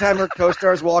think every time her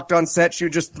co-stars walked on set, she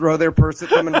would just throw their purse at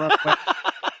them and run away.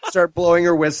 Start blowing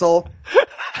her whistle.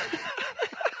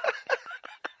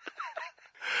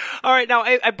 All right, now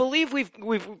I believe we've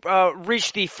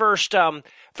reached the first time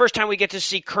we get to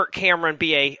see Kirk Cameron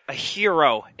be a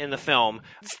hero in the film.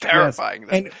 It's terrifying.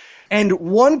 Yes. And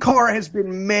one car has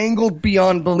been mangled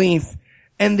beyond belief.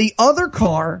 And the other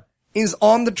car is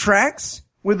on the tracks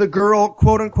with a girl,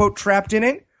 quote unquote, trapped in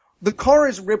it. The car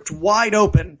is ripped wide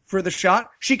open for the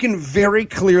shot. She can very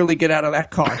clearly get out of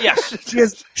that car. Yes.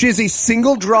 She has a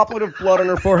single droplet of blood on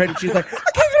her forehead, and she's like, I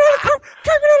can't get out of the car!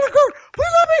 Can't get out of the car!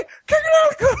 Please help me! Can't get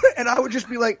out of the car! And I would just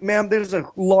be like, ma'am, there's a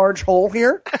large hole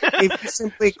here. If you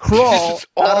simply crawl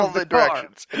out of the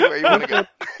directions, anywhere you want to go.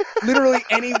 Literally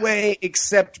any way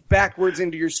except backwards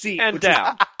into your seat. And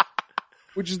down.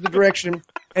 Which is the direction.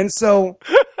 And so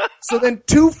then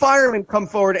 2 firemen come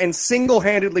forward and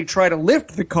single-handedly try to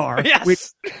lift the car, yes. Which,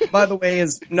 by the way,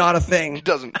 is not a thing. It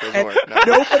doesn't work. No.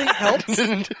 Nobody helps.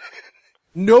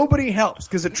 Nobody helps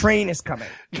because a train is coming.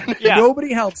 Yeah.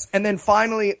 Nobody helps. And then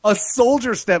finally a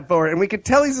soldier stepped forward, and we could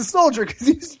tell he's a soldier because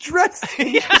he's dressed.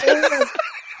 Yeah.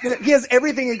 He has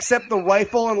everything except the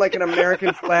rifle and like an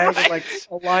American flag and like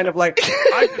a line of like,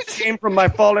 I just came from my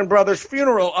fallen brother's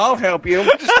funeral. I'll help you.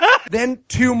 Then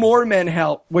 2 more men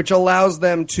help, which allows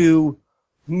them to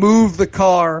move the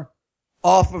car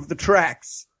off of the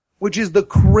tracks, which is the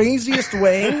craziest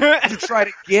way to try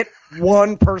to get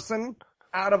one person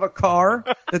out of a car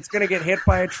that's going to get hit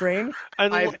by a train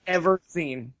I've ever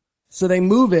seen. So they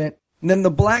move it, and then the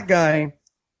black guy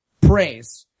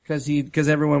prays because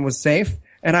everyone was safe.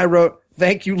 And I wrote,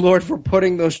 thank you, Lord, for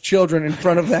putting those children in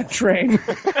front of that train.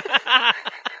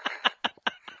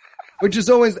 Which is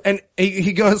always, and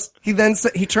he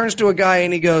turns to a guy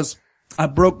and he goes, I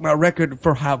broke my record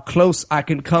for how close I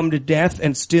can come to death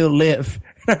and still live.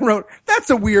 And I wrote, that's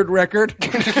a weird record.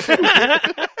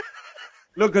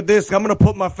 Look at this. I'm going to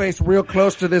put my face real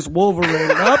close to this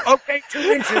Wolverine. Okay, 2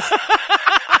 inches.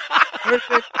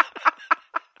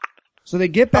 So they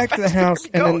get back to the house,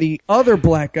 and then the other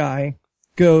black guy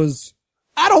goes,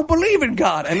 I don't believe in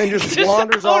God, and then just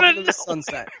wanders off into the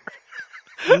sunset.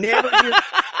 Never hear,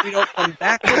 we don't come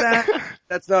back to that.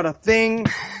 That's not a thing.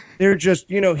 They're just,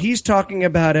 he's talking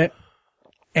about it,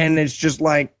 and it's just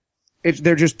like,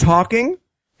 they're just talking,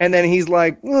 and then he's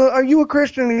like, well, are you a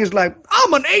Christian? And he's like,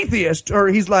 I'm an atheist. Or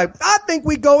he's like, I think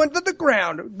we go into the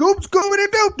ground. Goop, scoobity,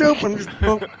 doop, doop,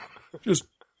 and just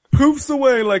poofs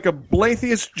away like a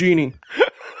Blathius genie.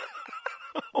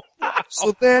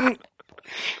 So then,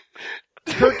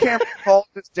 Kirk Cameron calls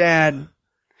his dad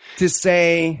to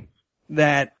say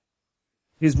that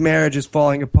his marriage is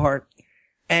falling apart.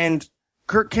 And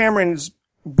Kirk Cameron's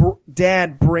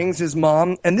dad brings his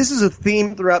mom, and this is a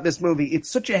theme throughout this movie.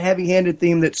 It's such a heavy-handed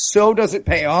theme that so doesn't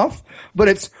pay off, but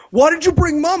it's, why did you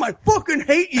bring mom? I fucking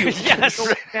hate you. Yes.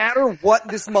 No matter what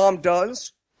this mom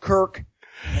does, Kirk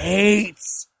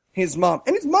hates his mom.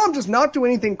 And his mom does not do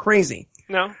anything crazy.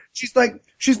 No. She's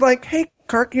like, hey,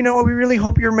 Kirk, we really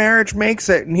hope your marriage makes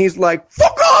it. And he's like,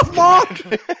 fuck off, Mom!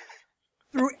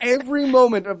 Through every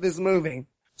moment of this movie.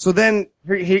 So then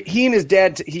he and his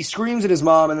dad, he screams at his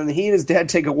mom, and then he and his dad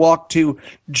take a walk to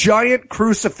Giant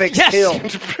Crucifix Hill.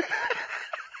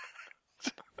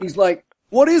 He's like,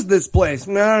 what is this place?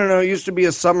 No, it used to be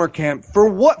a summer camp. For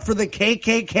what? For the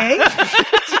KKK?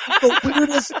 The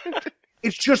weirdest.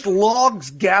 It's just logs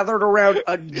gathered around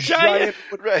a giant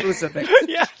crucifix.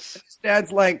 Yes. His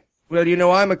dad's like,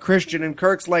 well, I'm a Christian. And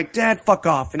Kirk's like, Dad, fuck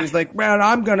off. And he's like, well,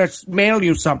 I'm going to mail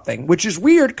you something, which is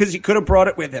weird because he could have brought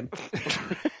it with him.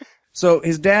 So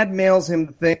his dad mails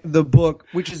him the book,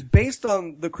 which is based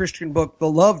on the Christian book, The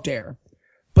Love Dare,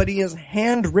 but he has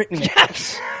handwritten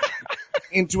it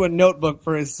into a notebook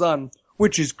for his son,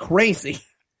 which is crazy.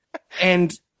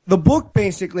 And the book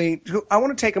basically, I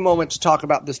want to take a moment to talk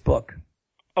about this book.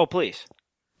 Oh, please.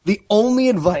 The only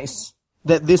advice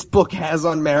that this book has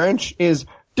on marriage is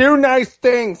do nice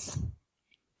things.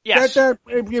 Yes.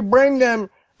 If you bring them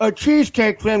a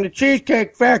cheesecake from the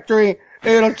Cheesecake Factory,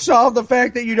 it'll solve the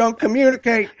fact that you don't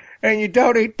communicate and you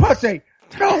don't eat pussy.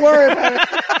 Don't worry about it.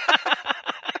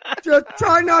 Just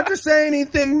try not to say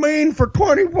anything mean for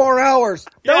 24 hours.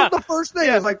 That was the first thing.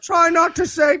 It's like, try not to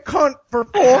say cunt for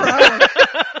 4 hours.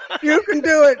 You can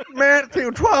do it,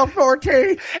 Matthew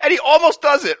 12:14. And he almost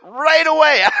does it right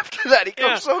away after that. He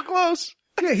comes so close.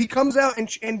 Yeah, he comes out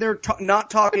and they're not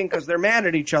talking because they're mad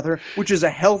at each other, which is a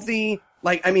healthy,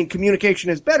 communication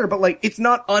is better, but it's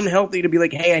not unhealthy to be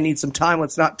like, hey, I need some time,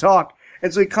 let's not talk.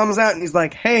 And so he comes out and he's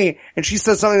like, hey, and she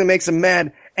says something that makes him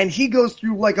mad, and he goes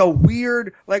through a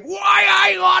weird, why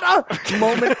I oughta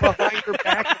moment behind her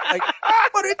back,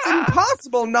 but it's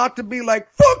impossible not to be like,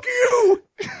 fuck you!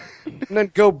 And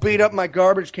then go beat up my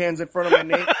garbage cans in front of my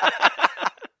neighbor.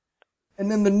 And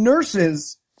then the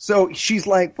nurses, so she's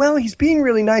like, well, he's being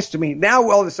really nice to me. Now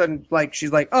all of a sudden,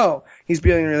 she's like, oh, he's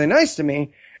being really nice to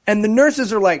me. And the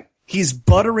nurses are like, he's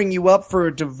buttering you up for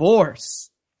a divorce.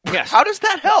 Yes. How does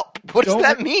that help? What does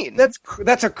that mean?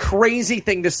 That's a crazy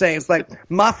thing to say. It's like,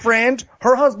 my friend,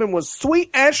 her husband was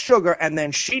sweet as sugar and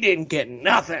then she didn't get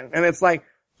nothing. And it's like,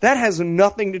 that has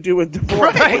nothing to do with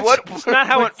divorce. Right. It's not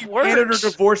how it works. Handed her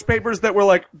divorce papers that were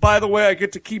like, by the way, I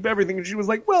get to keep everything. And she was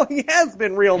like, well, he has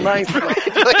been real nice. How does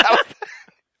that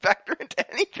factor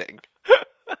into anything?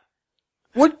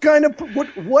 What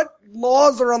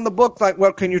laws are on the book?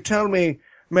 Well, can you tell me,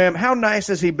 ma'am, how nice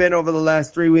has he been over the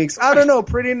last 3 weeks? I don't know,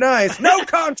 pretty nice. No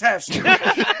contest!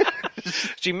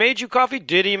 She made you coffee?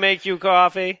 Did he make you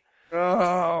coffee?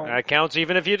 Oh. That counts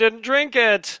even if you didn't drink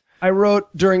it. I wrote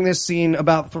during this scene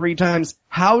about 3 times,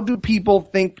 how do people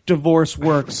think divorce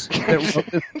works that wrote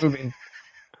this movie?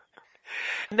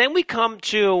 And then we come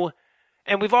to,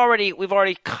 and we've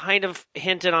already kind of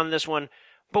hinted on this one,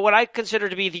 but what I consider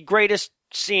to be the greatest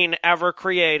scene ever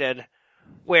created,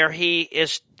 where he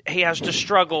has to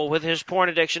struggle with his porn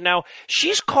addiction. Now,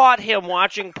 she's caught him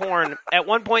watching porn at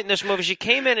one point in this movie. She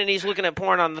came in and he's looking at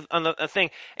porn on the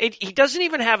thing. He doesn't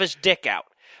even have his dick out.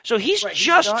 So he's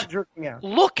just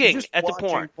looking at the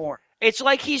porn. It's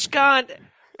like he's got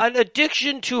an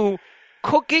addiction to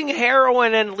cooking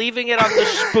heroin and leaving it on the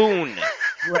spoon.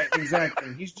 Right, exactly.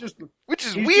 Which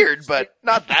is weird, but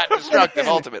not that destructive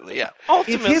ultimately, yeah.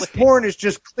 If his porn is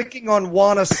just clicking on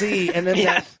wanna see and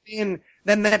then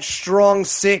then that strong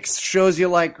 6 shows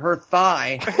you her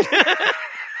thigh.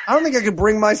 I don't think I could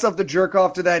bring myself to jerk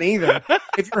off to that either.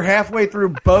 If you're halfway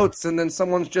through Boats and then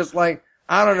someone's just like,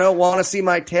 I don't know, want to see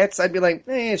my tits? I'd be like,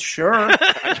 sure.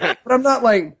 But I'm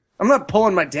not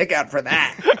pulling my dick out for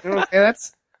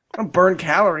that. I'm burn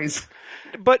calories.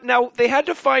 But now they had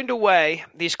to find a way,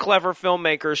 these clever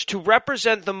filmmakers, to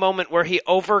represent the moment where he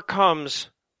overcomes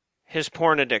his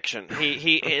porn addiction.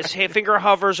 His finger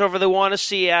hovers over the want to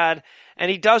see ad,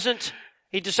 and he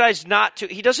decides not to.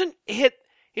 He doesn't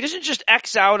just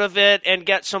X out of it and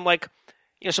get some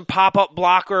some pop-up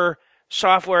blocker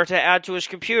software to add to his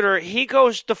computer. He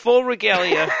goes the full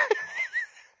regalia,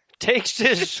 takes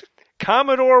his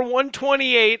Commodore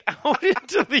 128 out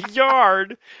into the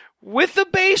yard with a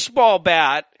baseball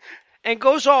bat and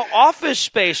goes all Office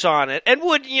Space on it. And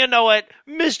wouldn't you know it,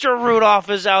 Mr. Rudolph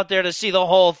is out there to see the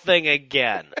whole thing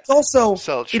again. It's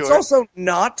also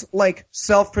not like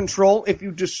self-control if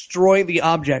you destroy the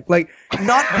object. Like,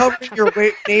 not covering your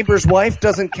neighbor's wife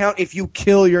doesn't count if you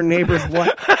kill your neighbor's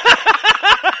wife.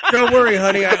 Don't worry,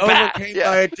 honey, I overcame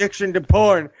my addiction to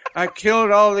porn. I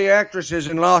killed all the actresses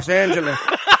in Los Angeles.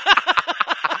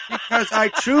 Because I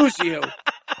choose you.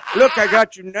 Look, I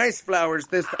got you nice flowers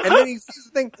this time. And then he sees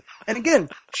the thing. And again,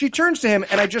 she turns to him,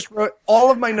 and I just wrote all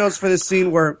of my notes for this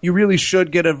scene where you really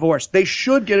should get a divorce. They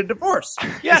should get a divorce.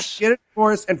 Yes. Get a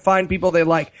divorce and find people they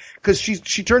like. Because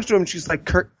she turns to him, she's like,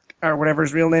 Kurt, or whatever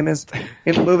his real name is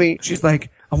in the movie. She's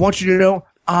like, I want you to know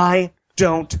I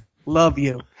don't love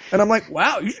you. And I'm like,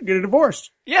 wow, you should get a divorce.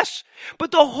 Yes.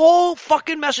 But the whole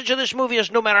fucking message of this movie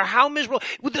is no matter how miserable,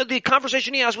 the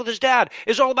conversation he has with his dad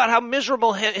is all about how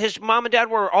miserable his mom and dad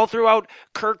were all throughout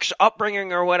Kirk's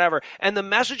upbringing or whatever. And the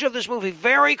message of this movie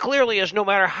very clearly is no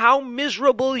matter how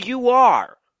miserable you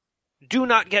are, do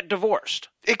not get divorced.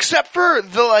 Except for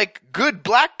the, good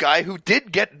black guy who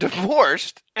did get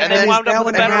divorced. And then wound up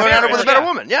with a better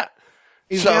woman, yeah.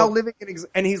 He's now living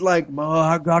and he's like,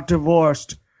 I got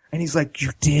divorced. And he's like,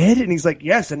 you did? And he's like,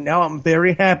 yes, and now I'm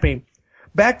very happy.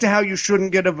 Back to how you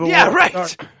shouldn't get a divorce. Yeah,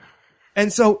 right.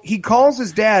 And so he calls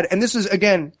his dad, and this is,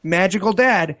 again, magical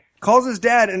dad, calls his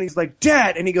dad, and he's like,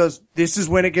 Dad! And he goes, this is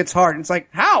when it gets hard. And it's like,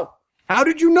 how? How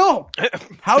did you know?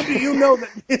 How do you know that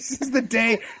this is the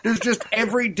day? There's just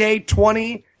every day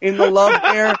 20 in the love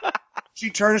dare. She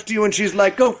turns to you and she's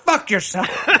like, go fuck yourself.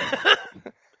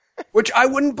 Which I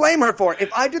wouldn't blame her for.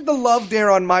 If I did the love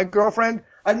dare on my girlfriend,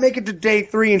 I'd make it to day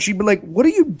 3 and she'd be like, what are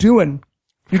you doing?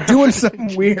 You're doing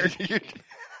something weird.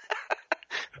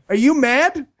 Are you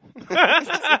mad?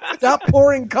 Stop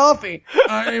pouring coffee.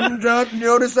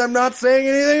 Notice I'm not saying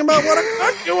anything about what a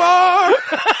cunt you are.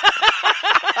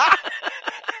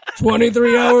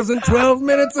 23 hours and 12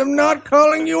 minutes, I'm not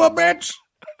calling you a bitch.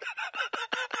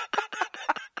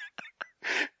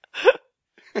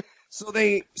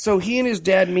 So he and his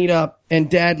dad meet up, and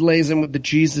dad lays him with the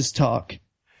Jesus talk.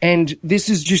 And this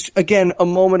is just, again, a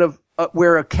moment of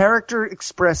where a character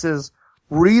expresses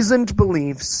reasoned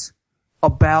beliefs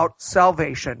about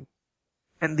salvation.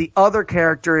 And the other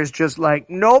character is just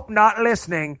like, nope, not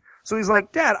listening. So he's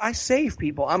like, Dad, I save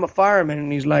people. I'm a fireman.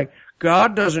 And he's like,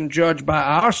 God doesn't judge by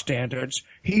our standards.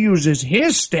 He uses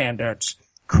his standards.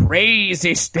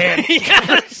 Crazy standards.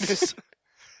 Yes.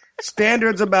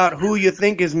 Standards about who you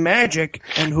think is magic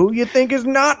and who you think is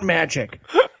not magic.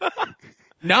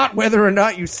 Not whether or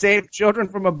not you save children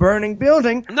from a burning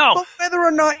building. No. But whether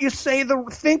or not you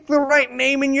think the right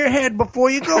name in your head before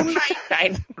you go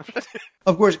night-night.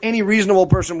 Of course, any reasonable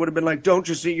person would have been like, don't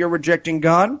you see you're rejecting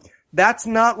God? That's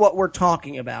not what we're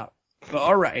talking about.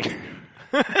 All right.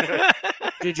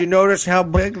 Did you notice how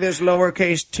big this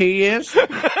lowercase t is?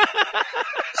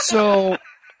 So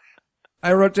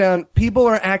I wrote down, people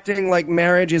are acting like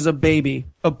marriage is a baby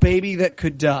that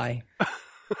could die.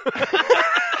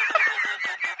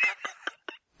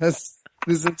 This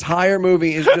entire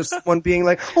movie is just someone being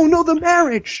like, oh no, the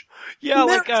marriage. Yeah,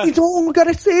 we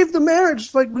gotta save the marriage.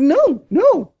 It's like,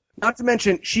 no. Not to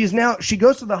mention, she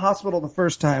goes to the hospital the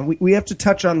first time. We have to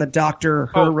touch on the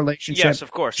doctor-her relationship. Yes, of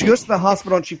course. She goes to the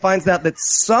hospital and she finds out that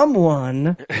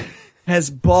someone has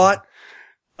bought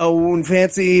a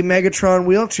fancy Megatron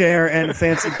wheelchair and a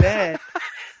fancy bed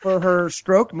for her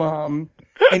stroke mom.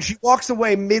 And she walks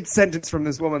away mid-sentence from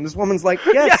this woman. This woman's like,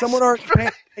 yes, someone already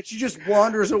paid. And she just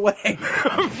wanders away.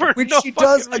 Which she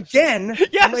does again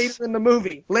later in the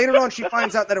movie. Later on, she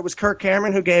finds out that it was Kirk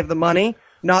Cameron who gave the money,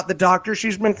 not the doctor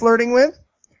she's been flirting with.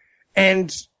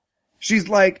 And she's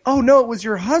like, oh no, it was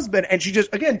your husband. And she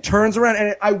just, again, turns around.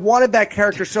 And I wanted that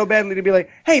character so badly to be like,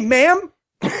 hey, ma'am,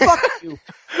 fuck you.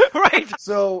 Right.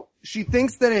 So she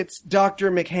thinks that it's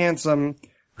Dr. McHandsome,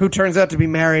 who turns out to be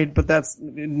married, but that's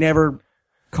never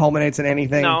culminates in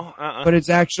anything. No, But it's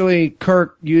actually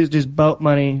Kirk used his boat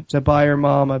money to buy her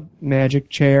mom a magic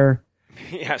chair.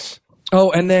 Yes.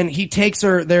 Oh, and then he takes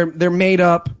her, they're made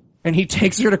up, And he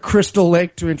takes her to Crystal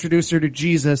Lake to introduce her to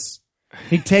Jesus.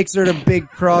 He takes her to Big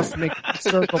Cross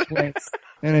Circle Place.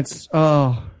 And it's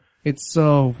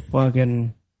so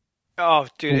fucking... Oh,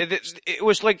 dude, it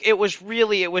was like,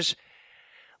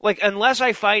 unless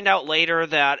I find out later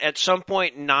that at some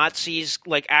point Nazis,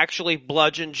 like, actually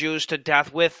bludgeoned Jews to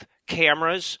death with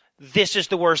cameras, this is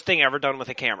the worst thing ever done with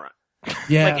a camera.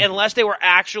 Yeah. Like, unless they were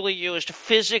actually used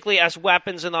physically as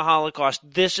weapons in the Holocaust,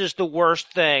 this is the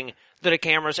worst thing that a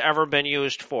camera's ever been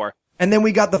used for. And then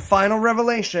we got the final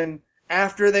revelation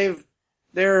after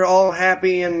they're all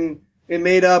happy and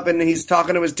made up, and he's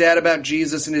talking to his dad about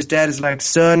Jesus, and his dad is like,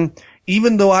 son,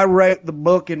 even though I write the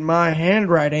book in my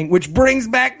handwriting, which brings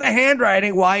back the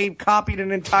handwriting, why he copied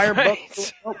an entire book to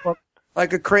a notebook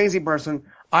like a crazy person.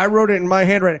 I wrote it in my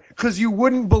handwriting because you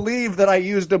wouldn't believe that I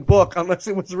used a book unless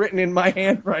it was written in my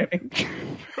handwriting.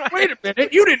 Right. Wait a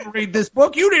minute, you didn't read this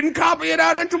book. You didn't copy it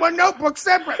out into a notebook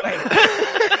separately.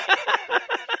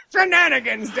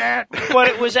 Shenanigans, Dad. But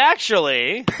it was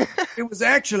actually,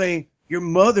 your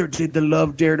mother did the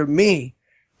love dare to me.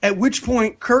 At which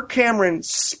point, Kirk Cameron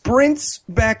sprints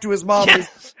back to his mom and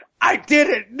says, I did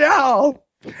it now.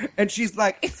 And she's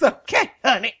like, it's okay,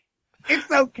 honey. It's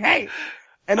okay.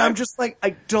 And I'm just like,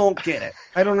 I don't get it.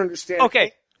 I don't understand.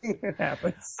 Okay. It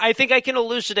happens. I think I can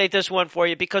elucidate this one for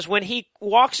you, because when he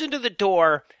walks into the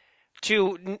door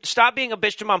to stop being a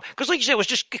bitch to mom, because like you said, it was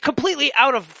just completely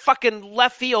out of fucking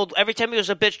left field every time he was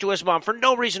a bitch to his mom for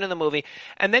no reason in the movie.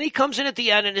 And then he comes in at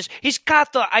the end and he's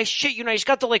got the, he's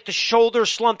got the, like, the shoulder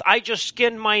slumped, I just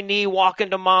skinned my knee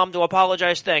walking to mom to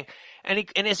apologize thing. And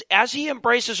as he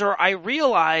embraces her, I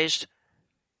realized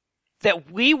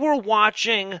that we were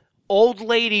watching old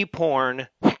lady porn,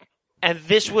 and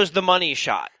this was the money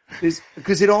shot.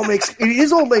 Because it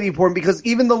is old lady porn, because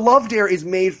even the love dare is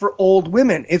made for old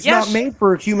women. It's not made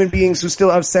for human beings who still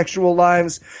have sexual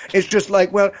lives. It's just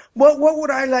like, well, what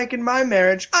would I like in my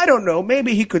marriage? I don't know.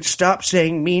 Maybe he could stop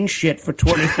saying mean shit for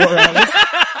 24 hours.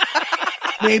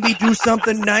 Maybe do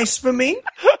something nice for me.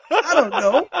 I don't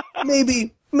know.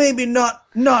 Maybe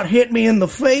not hit me in the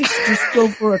face. Just go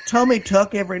for a tummy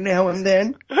tuck every now and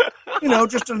then. You know,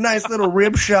 just a nice little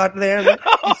rib shot there.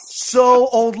 It's so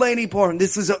old lady porn.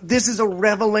 This is a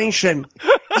revelation.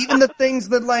 Even the things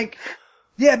that, like,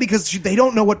 yeah, because they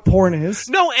don't know what porn is.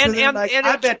 No, so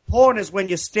I bet porn is when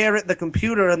you stare at the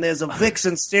computer and there's a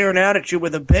vixen staring out at you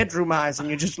with a bedroom eyes, and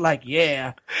you're just like,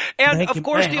 yeah. And of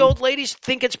course, the old ladies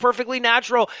think it's perfectly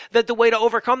natural that the way to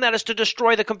overcome that is to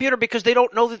destroy the computer, because they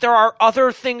don't know that there are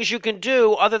other things you can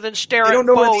do other than stare at boats. They don't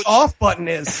know what the off button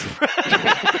is.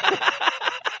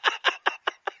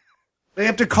 They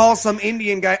have to call some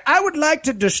Indian guy. I would like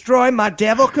to destroy my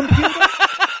devil computer.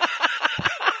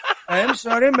 I am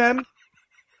sorry, ma'am.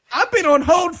 I've been on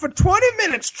hold for 20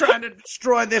 minutes trying to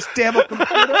destroy this devil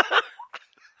computer.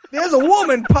 There's a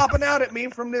woman popping out at me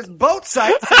from this boat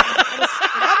site.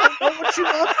 I don't know what she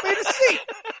wants me to see.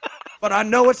 But I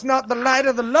know it's not the light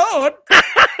of the Lord.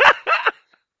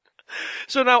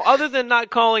 So now, other than not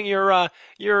calling your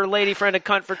lady friend a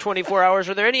cunt for 24 hours,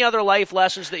 are there any other life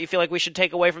lessons that you feel like we should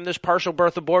take away from this partial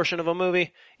birth abortion of a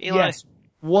movie, Eli? Yes.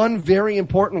 One very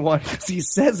important one, because he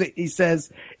says it. He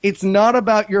says, it's not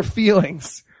about your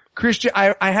feelings. Christian,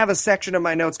 I have a section of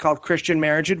my notes called Christian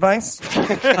marriage advice.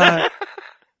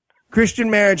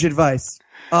 Christian marriage advice.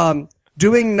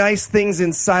 Doing nice things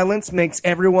in silence makes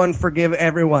everyone forgive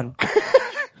everyone.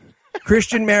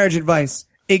 Christian marriage advice.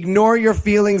 Ignore your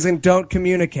feelings and don't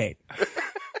communicate.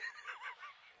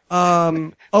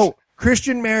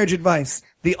 Christian marriage advice.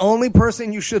 The only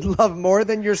person you should love more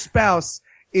than your spouse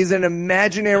is an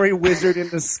imaginary wizard in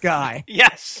the sky.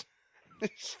 Yes.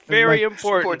 It's very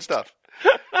important stuff.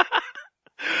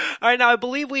 All right, now I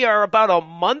believe we are about a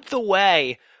month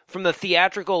away from the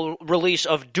theatrical release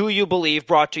of Do You Believe,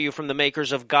 brought to you from the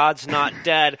makers of God's Not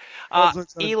Dead.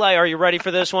 Eli, are you ready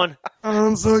for this one?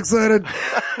 I'm so excited.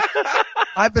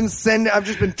 I've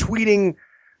just been tweeting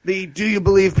the Do You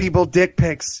Believe people dick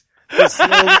pics. Just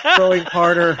slowly growing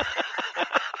harder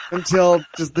until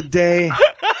just the day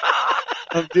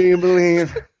of Do You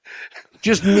Believe.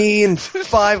 Just me and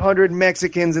 500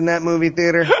 Mexicans in that movie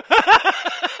theater.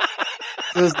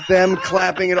 Just them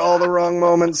clapping at all the wrong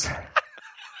moments.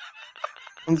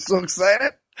 I'm so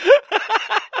excited.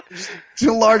 Just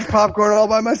a large popcorn all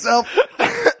by myself.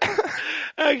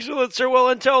 Excellent, sir. Well,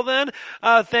 until then,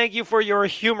 thank you for your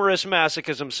humorous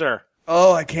masochism, sir.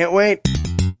 Oh, I can't wait.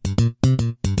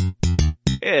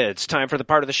 It's time for the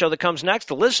part of the show that comes next,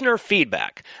 the listener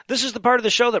feedback. This is the part of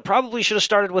the show that probably should have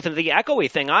started with the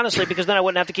echoey thing, honestly, because then I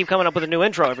wouldn't have to keep coming up with a new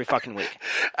intro every fucking week.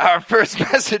 Our first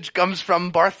message comes from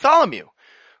Bartholomew,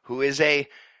 who is a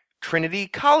Trinity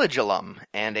College alum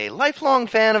and a lifelong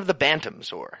fan of the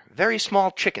Bantams, or very small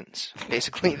chickens.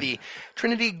 Basically, the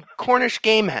Trinity Cornish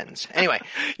game hens. Anyway,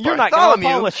 You're not going to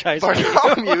apologize.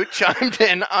 Bartholomew chimed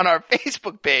in on our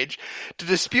Facebook page to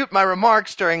dispute my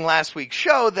remarks during last week's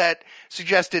show that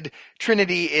suggested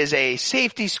Trinity is a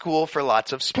safety school for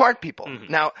lots of smart people.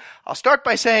 Mm-hmm. Now, I'll start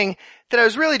by saying that I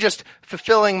was really just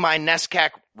fulfilling my NESCAC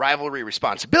rivalry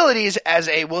responsibilities as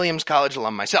a Williams College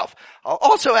alum myself. I'll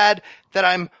also add that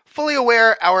I'm fully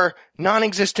aware our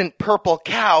non-existent purple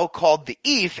cow called the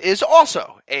Eve is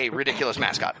also a ridiculous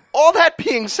mascot. All that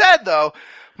being said, though,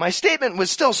 my statement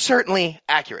was still certainly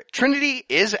accurate. Trinity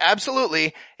is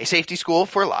absolutely a safety school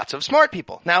for lots of smart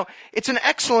people. Now, it's an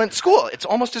excellent school. It's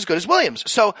almost as good as Williams.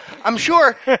 So I'm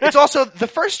sure it's also the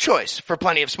first choice for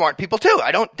plenty of smart people, too.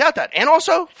 I don't doubt that. And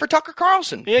also for Tucker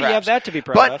Carlson. Yeah, perhaps. you have that to be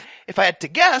proud of. But if I had to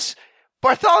guess,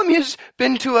 Bartholomew's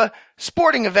been to a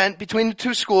sporting event between the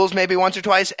two schools maybe once or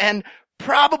twice and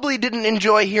probably didn't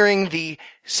enjoy hearing the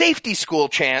safety school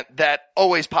chant that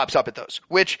always pops up at those,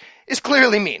 which is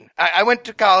clearly mean. I went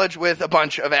to college with a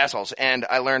bunch of assholes, and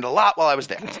I learned a lot while I was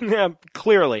there. Yeah,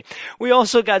 clearly. We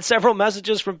also got several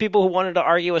messages from people who wanted to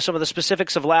argue with some of the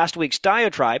specifics of last week's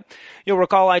diatribe. You'll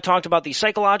recall I talked about the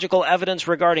psychological evidence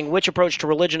regarding which approach to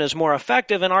religion is more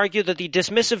effective and argued that the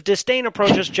dismissive disdain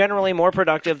approach is generally more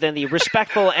productive than the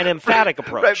respectful and emphatic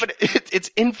approach. Right, but it's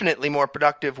infinitely more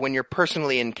productive when you're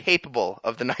personally incapable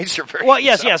of the nicer version. Well,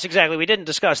 yes, exactly. We didn't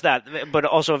discuss that, but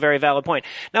also a very valid point.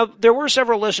 Now, there were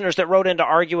several listeners that wrote in to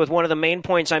argue with one of the main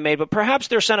points I made, but perhaps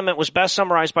their sentiment was best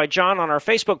summarized by John on our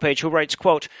Facebook page, who writes,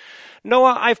 quote,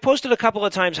 Noah, I've posted a couple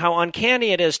of times how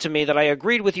uncanny it is to me that I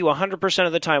agreed with you 100%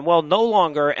 of the time. Well, no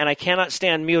longer, and I cannot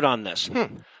stand mute on this.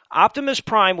 Optimus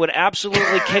Prime would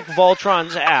absolutely kick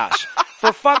Voltron's ass.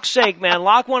 For fuck's sake, man,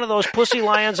 lock one of those pussy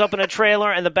lions up in a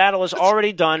trailer and the battle is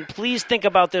already done. Please think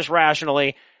about this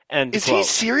rationally. Is he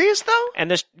serious, though?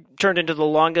 And this turned into the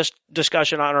longest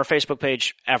discussion on our Facebook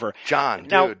page ever. John,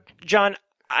 now, dude. John,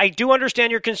 I do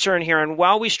understand your concern here, and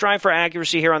while we strive for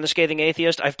accuracy here on The Scathing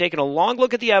Atheist, I've taken a long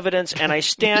look at the evidence, and I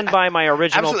stand by my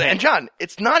original Absolutely. opinion. And John,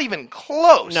 it's not even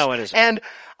close. No, it isn't. And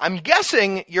I'm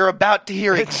guessing you're about to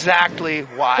hear exactly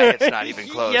why it's not even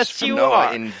close. Yes, from you Noah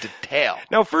are. in detail.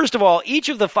 Now, first of all, each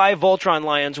of the 5 Voltron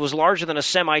lions was larger than a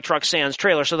semi-truck sans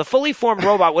trailer, so the fully formed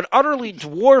robot would utterly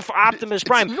dwarf Optimus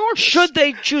Prime enormous. should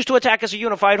they choose to attack as a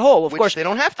unified whole. Of course, they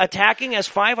don't have to. Attacking as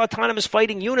 5 autonomous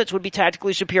fighting units would be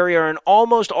tactically superior in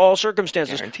almost all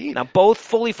circumstances. Guaranteed. Now, both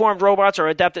fully formed robots are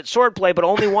adept at swordplay, but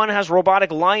only one has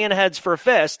robotic lion heads for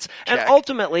fists. Check. And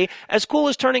ultimately, as cool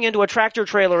as turning into a tractor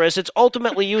trailer is, it's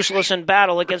ultimately useless in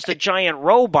battle against a giant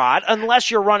robot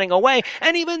unless you're running away.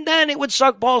 And even then, it would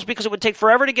suck balls because it would take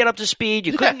forever to get up to speed.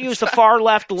 You couldn't use the far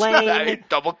left lane.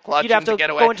 Double clutching You'd have to get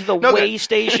away. go into the way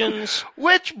stations.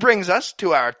 Which brings us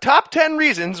to our top 10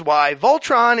 reasons why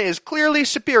Voltron is clearly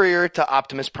superior to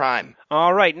Optimus Prime.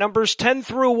 All right, numbers 10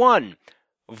 through 1.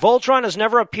 Voltron has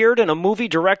never appeared in a movie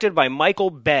directed by Michael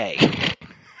Bay.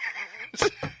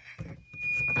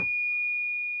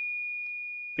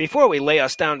 Before we lay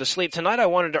us down to sleep tonight, I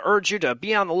wanted to urge you to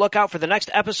be on the lookout for the next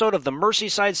episode of the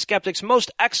Merseyside Skeptics' most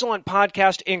excellent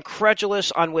podcast,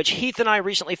 Incredulous, on which Heath and I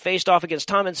recently faced off against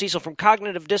Tom and Cecil from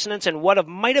Cognitive Dissonance in what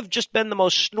might have just been the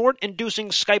most snort-inducing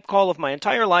Skype call of my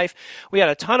entire life. We had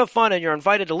a ton of fun, and you're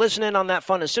invited to listen in on that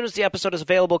fun as soon as the episode is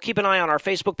available. Keep an eye on our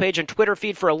Facebook page and Twitter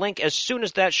feed for a link as soon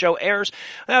as that show airs.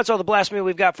 That's all the blasphemy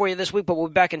we've got for you this week, but we'll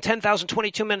be back in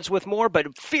 10,022 minutes with more.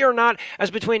 But fear not, as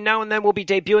between now and then we'll be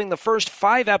debuting the first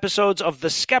 5 episodes of The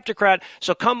Skeptocrat,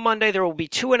 so come Monday there will be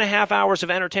 2.5 hours of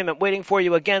entertainment waiting for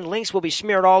you. Again, links will be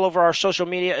smeared all over our social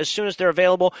media as soon as they're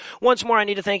available. Once more, I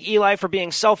need to thank Eli for being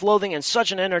self-loathing in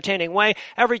such an entertaining way.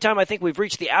 Every time I think we've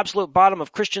reached the absolute bottom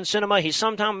of Christian cinema, he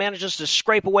somehow manages to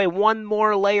scrape away one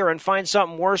more layer and find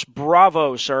something worse.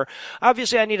 Bravo, sir.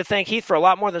 Obviously, I need to thank Heath for a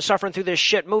lot more than suffering through this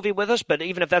shit movie with us, but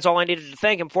even if that's all I needed to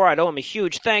thank him for, I'd owe him a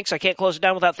huge thanks. I can't close it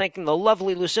down without thanking the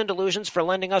lovely Lucinda Illusions for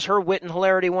lending us her wit and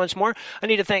hilarity once more. I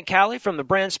need to thank Callie from the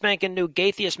brand spanking new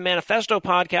Gatheist Manifesto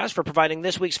podcast for providing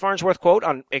this week's Farnsworth quote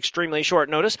on extremely short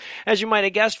notice. As you might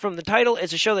have guessed from the title,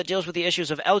 it's a show that deals with the issues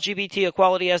of LGBT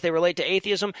equality as they relate to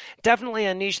atheism. Definitely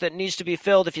a niche that needs to be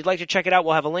filled. If you'd like to check it out,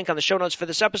 we'll have a link on the show notes for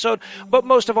this episode. But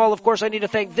most of all, of course, I need to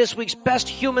thank this week's best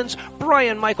humans,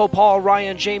 Brian, Michael, Paul,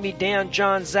 Ryan, Jamie, Dan,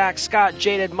 John, Zach, Scott,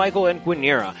 Jaded, Michael, and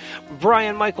Gwyneira.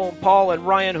 Brian, Michael, Paul, and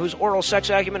Ryan, whose oral sex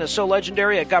acumen is so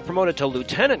legendary it got promoted to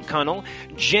Lieutenant Colonel.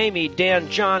 Jamie, Dan,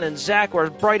 John, and Zach were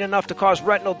bright enough to cause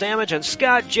retinal damage, and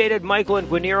Scott, Jaded, Michael, and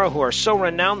Gwyneira, who are so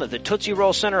renowned that the Tootsie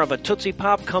Roll Center of a Tootsie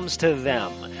Pop comes to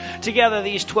them. Together,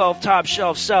 these 12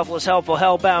 top-shelf, selfless, helpful,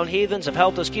 hell-bound heathens have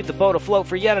helped us keep the boat afloat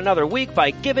for yet another week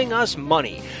by giving us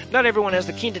money. Not everyone has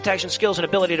the keen detection skills and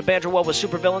ability to banter well with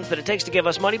supervillains that it takes to give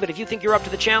us money, but if you think you're up to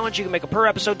the challenge, you can make a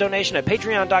per-episode donation at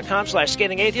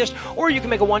patreon.com/ScathingAtheist, or you can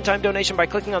make a one-time donation by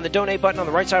clicking on the donate button on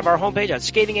the right side of our homepage at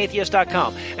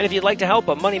ScathingAtheist.com. And if you'd like to help,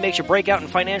 but money makes you break out in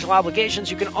financial obligations,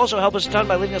 you can also help us a ton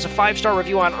by leaving us a 5-star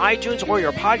review on iTunes or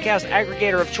your podcast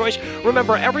aggregator of choice.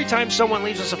 Remember, every time someone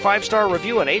leaves us a 5-star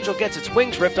review, an angel gets its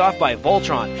wings ripped off by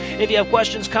Voltron. If you have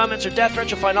questions, comments, or death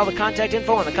threats, you'll find all the contact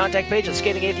info on the contact page at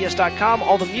ScathingAtheist.com.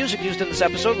 All the music used in this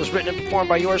episode was written and performed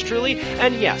by yours truly,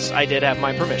 and yes, I did have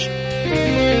my permission.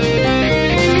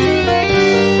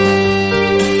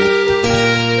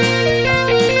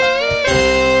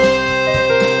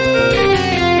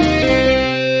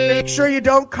 Make sure you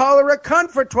don't call her a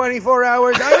cunt for 24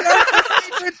 hours. I know the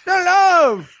secrets to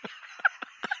love.